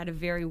 it had a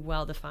very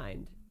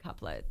well-defined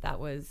couplet. That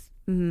was...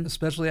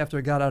 Especially after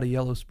it got out of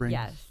Yellow Springs.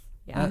 Yes.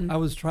 Yeah. I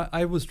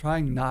was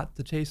trying not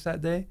to chase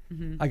that day.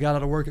 I got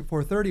out of work at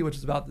 4:30, which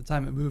is about the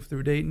time it moved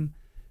through Dayton.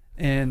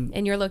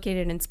 And you're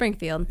located in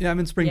Springfield. Yeah, I'm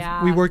in Springfield.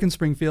 Yeah. We work in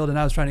Springfield, and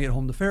I was trying to get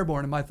home to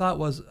Fairborn. And my thought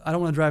was, I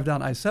don't want to drive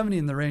down I-70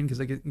 in the rain because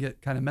they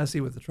get kind of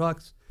messy with the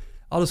trucks.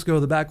 I'll just go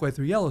the back way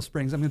through Yellow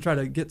Springs. I'm going to try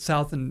to get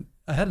south and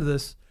ahead of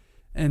this.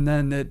 And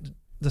then it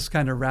just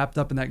kind of wrapped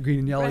up in that green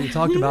and yellow you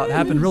talked about. It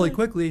happened really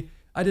quickly.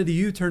 I did a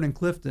U-turn in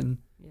Clifton,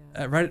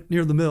 right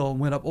near the mill, and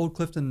went up Old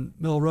Clifton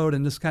Mill Road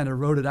and just kind of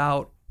rode it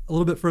out a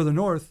little bit further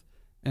north.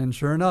 And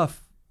sure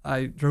enough,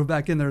 I drove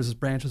back in. There was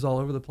branches all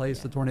over the place.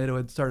 The tornado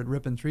had started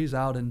ripping trees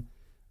out. And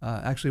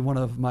actually, one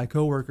of my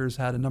coworkers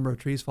had a number of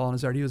trees fall in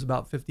his yard. He was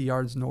about 50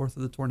 yards north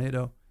of the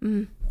tornado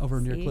over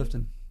near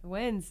Clifton. The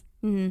winds.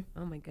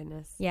 Oh, my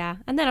goodness. Yeah.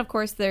 And then, of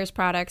course, there's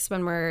products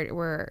when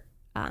we're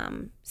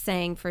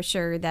saying for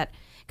sure that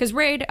Because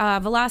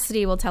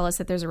velocity will tell us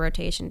that there's a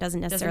rotation.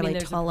 Doesn't necessarily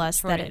there's a tell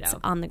us that it's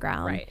tornado. on the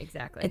ground. Right,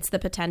 exactly. It's the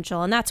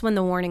potential. And that's when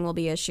the warning will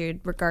be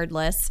issued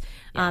regardless.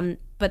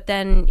 But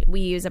then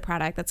we use a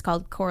product that's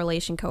called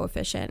correlation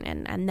coefficient,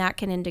 and that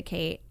can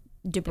indicate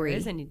debris. There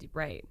is any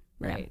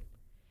right.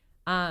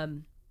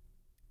 And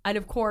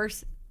of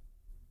course,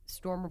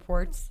 storm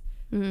reports.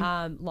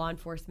 Law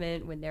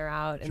enforcement, when they're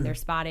out and they're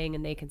spotting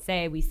and they can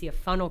say, we see a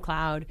funnel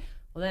cloud.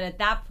 Well, then at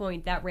that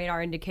point, that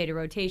radar indicator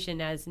rotation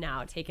has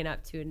now taken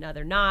up to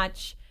another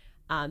notch.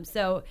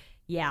 So,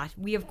 yeah,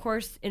 we, of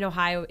course, in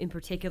Ohio in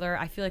particular,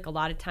 I feel like a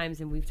lot of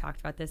times, and we've talked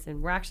about this,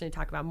 and we're actually going to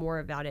talk about more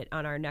about it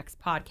on our next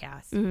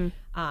podcast,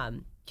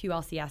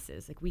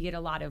 QLCSs. Like, we get a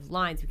lot of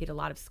lines. We get a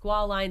lot of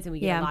squall lines, and we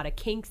get a lot of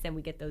kinks, and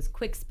we get those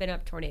quick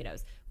spin-up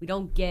tornadoes. We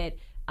don't get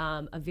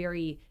a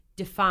very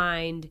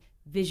defined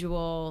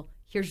visual,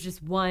 here's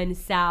just one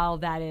cell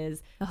that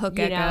is a hook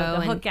echo.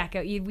 The hook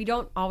echo. We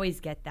don't always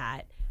get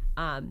that.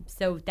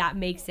 So that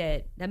makes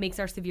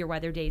our severe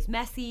weather days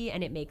messy,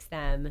 and it makes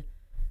them,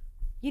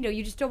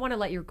 you just don't want to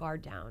let your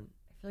guard down.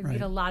 I feel like we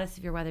get a lot of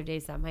severe weather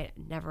days that might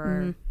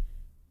never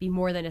be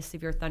more than a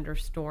severe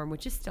thunderstorm,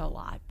 which is still a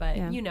lot,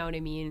 but you know what I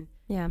mean?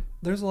 Yeah.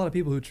 There's a lot of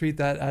people who treat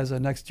that as a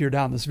next tier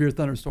down, the severe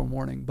thunderstorm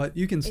warning, but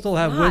you can still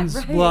have not,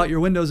 winds blow out your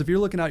windows. If you're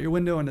looking out your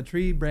window and a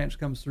tree branch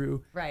comes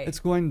through, it's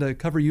going to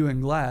cover you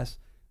in glass.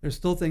 There's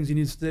still things you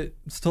need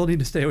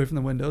to stay away from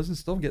the windows and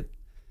still get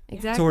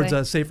towards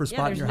a safer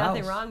spot in your house.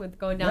 There's nothing wrong with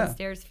going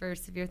downstairs for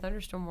severe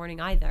thunderstorm warning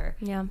either.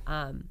 Yeah.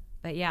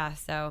 But yeah,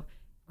 so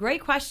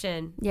great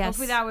question. Yes.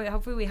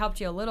 Hopefully we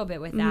helped you a little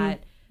bit with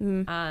that.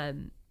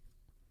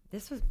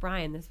 This was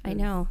Brian. I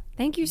know.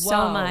 Thank you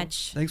so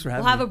much. Thanks for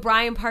having me. We'll have a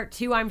Brian part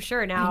 2, I'm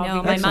sure now. I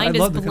know. My mind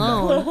is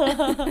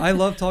blown. I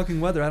love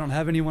talking weather. I don't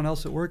have anyone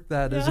else at work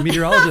that is a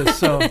meteorologist,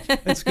 so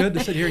it's good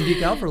to sit here and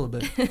geek out for a little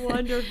bit.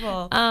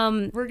 Wonderful.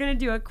 We're going to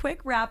do a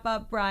quick wrap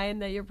up, Brian,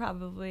 that you're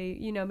probably,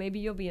 maybe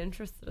you'll be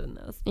interested in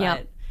this.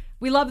 But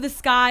we love the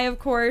sky, of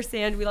course,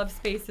 and we love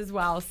space as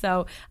well.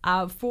 So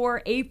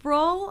for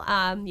April,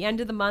 the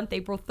end of the month,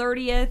 April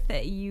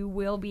 30th, you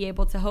will be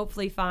able to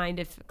hopefully find,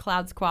 if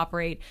clouds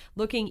cooperate,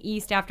 looking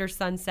east after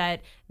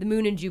sunset, the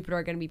moon and Jupiter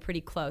are going to be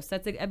pretty close.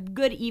 That's a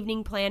good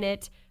evening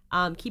planet.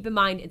 Keep in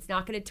mind, it's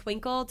not going to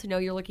twinkle to know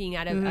you're looking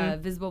at a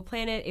visible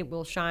planet. It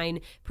will shine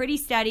pretty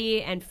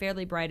steady and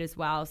fairly bright as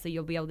well, so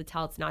you'll be able to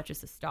tell it's not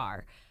just a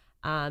star.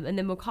 And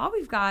then McCall,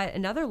 we've got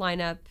another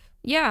lineup.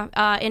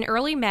 Yeah, in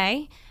early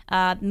May,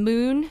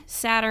 Moon,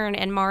 Saturn,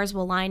 and Mars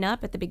will line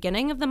up at the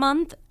beginning of the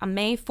month. On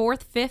May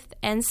 4th, 5th,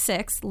 and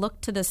 6th,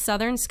 look to the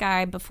southern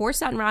sky before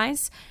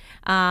sunrise.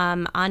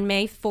 On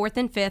May 4th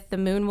and 5th, the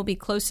moon will be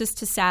closest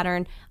to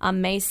Saturn. On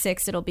May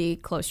 6th, it'll be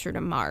closer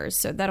to Mars.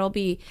 So that'll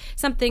be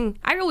something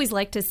I always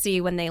like to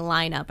see when they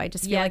line up. I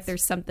just feel like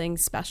there's something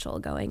special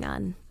going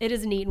on. It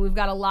is neat. And we've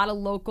got a lot of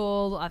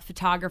local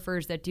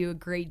photographers that do a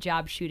great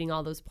job shooting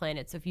all those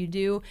planets. So if you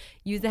do,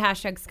 use the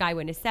hashtag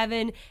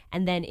SkyWitness7.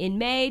 And then in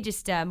May,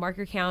 just mark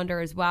your calendar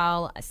as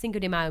well, a Cinco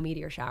de Mayo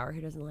meteor shower.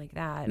 Who doesn't like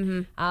that?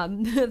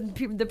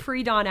 The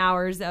pre-dawn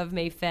hours of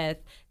May 5th,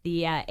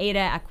 the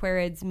Eta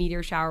Aquarids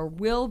meteor shower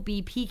will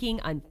be peaking.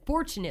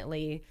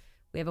 Unfortunately,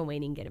 we have a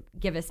waning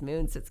gibbous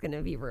moon, so it's going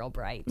to be real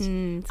bright. It's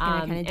going to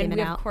kind of dim it out. And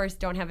we, of course,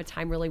 don't have a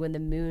time really when the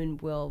moon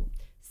will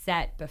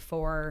set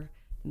before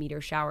the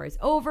meteor shower is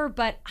over,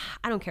 but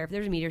I don't care. If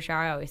there's a meteor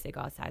shower, I always say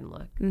go outside and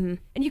look. And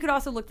you could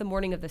also look the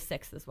morning of the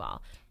 6th as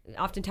well.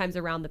 Oftentimes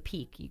around the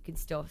peak, you can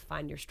still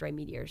find your stray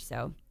meteors,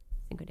 so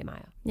Cinco de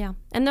Mayo. Yeah.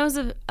 And those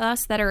of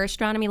us that are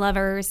astronomy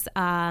lovers,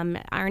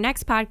 our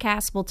next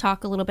podcast, we'll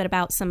talk a little bit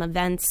about some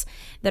events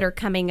that are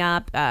coming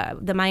up.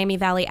 The Miami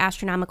Valley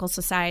Astronomical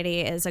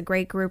Society is a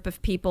great group of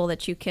people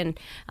that you can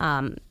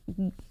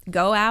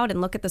go out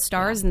and look at the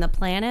stars and the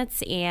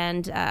planets.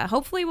 And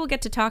hopefully we'll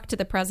get to talk to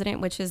the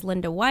president, which is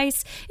Linda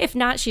Weiss. If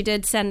not, she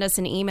did send us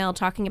an email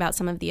talking about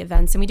some of the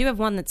events. And we do have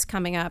one that's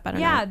coming up. I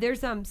don't know. Yeah, there's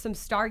some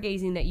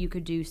stargazing that you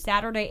could do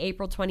Saturday,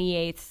 April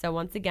 28th. So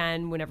once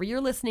again, whenever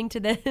you're listening to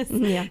this,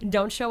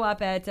 don't show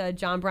up at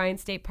John Bryant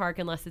State Park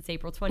unless it's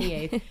April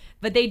 28th.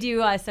 But they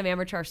do some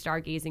amateur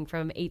stargazing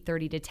from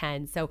 8:30 to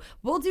 10. So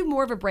we'll do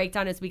more of a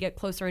breakdown as we get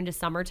closer into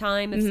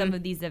summertime of some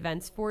of these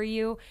events for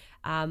you.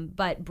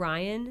 But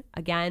Brian,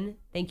 again,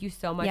 thank you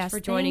so much for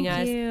joining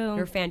us.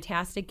 You're a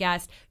fantastic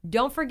guest.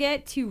 Don't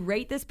forget to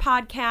rate this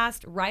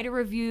podcast, write a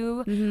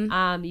review.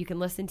 You can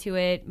listen to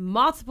it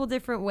multiple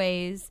different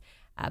ways.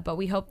 But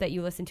we hope that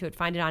you listen to it.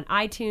 Find it on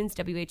iTunes,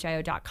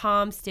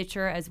 WHIO.com,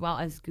 Stitcher, as well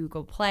as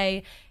Google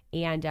Play.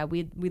 And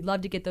we'd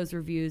love to get those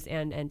reviews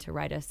and to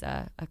write us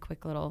a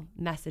quick little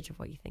message of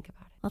what you think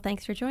about it. Well,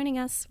 thanks for joining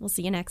us. We'll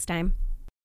see you next time.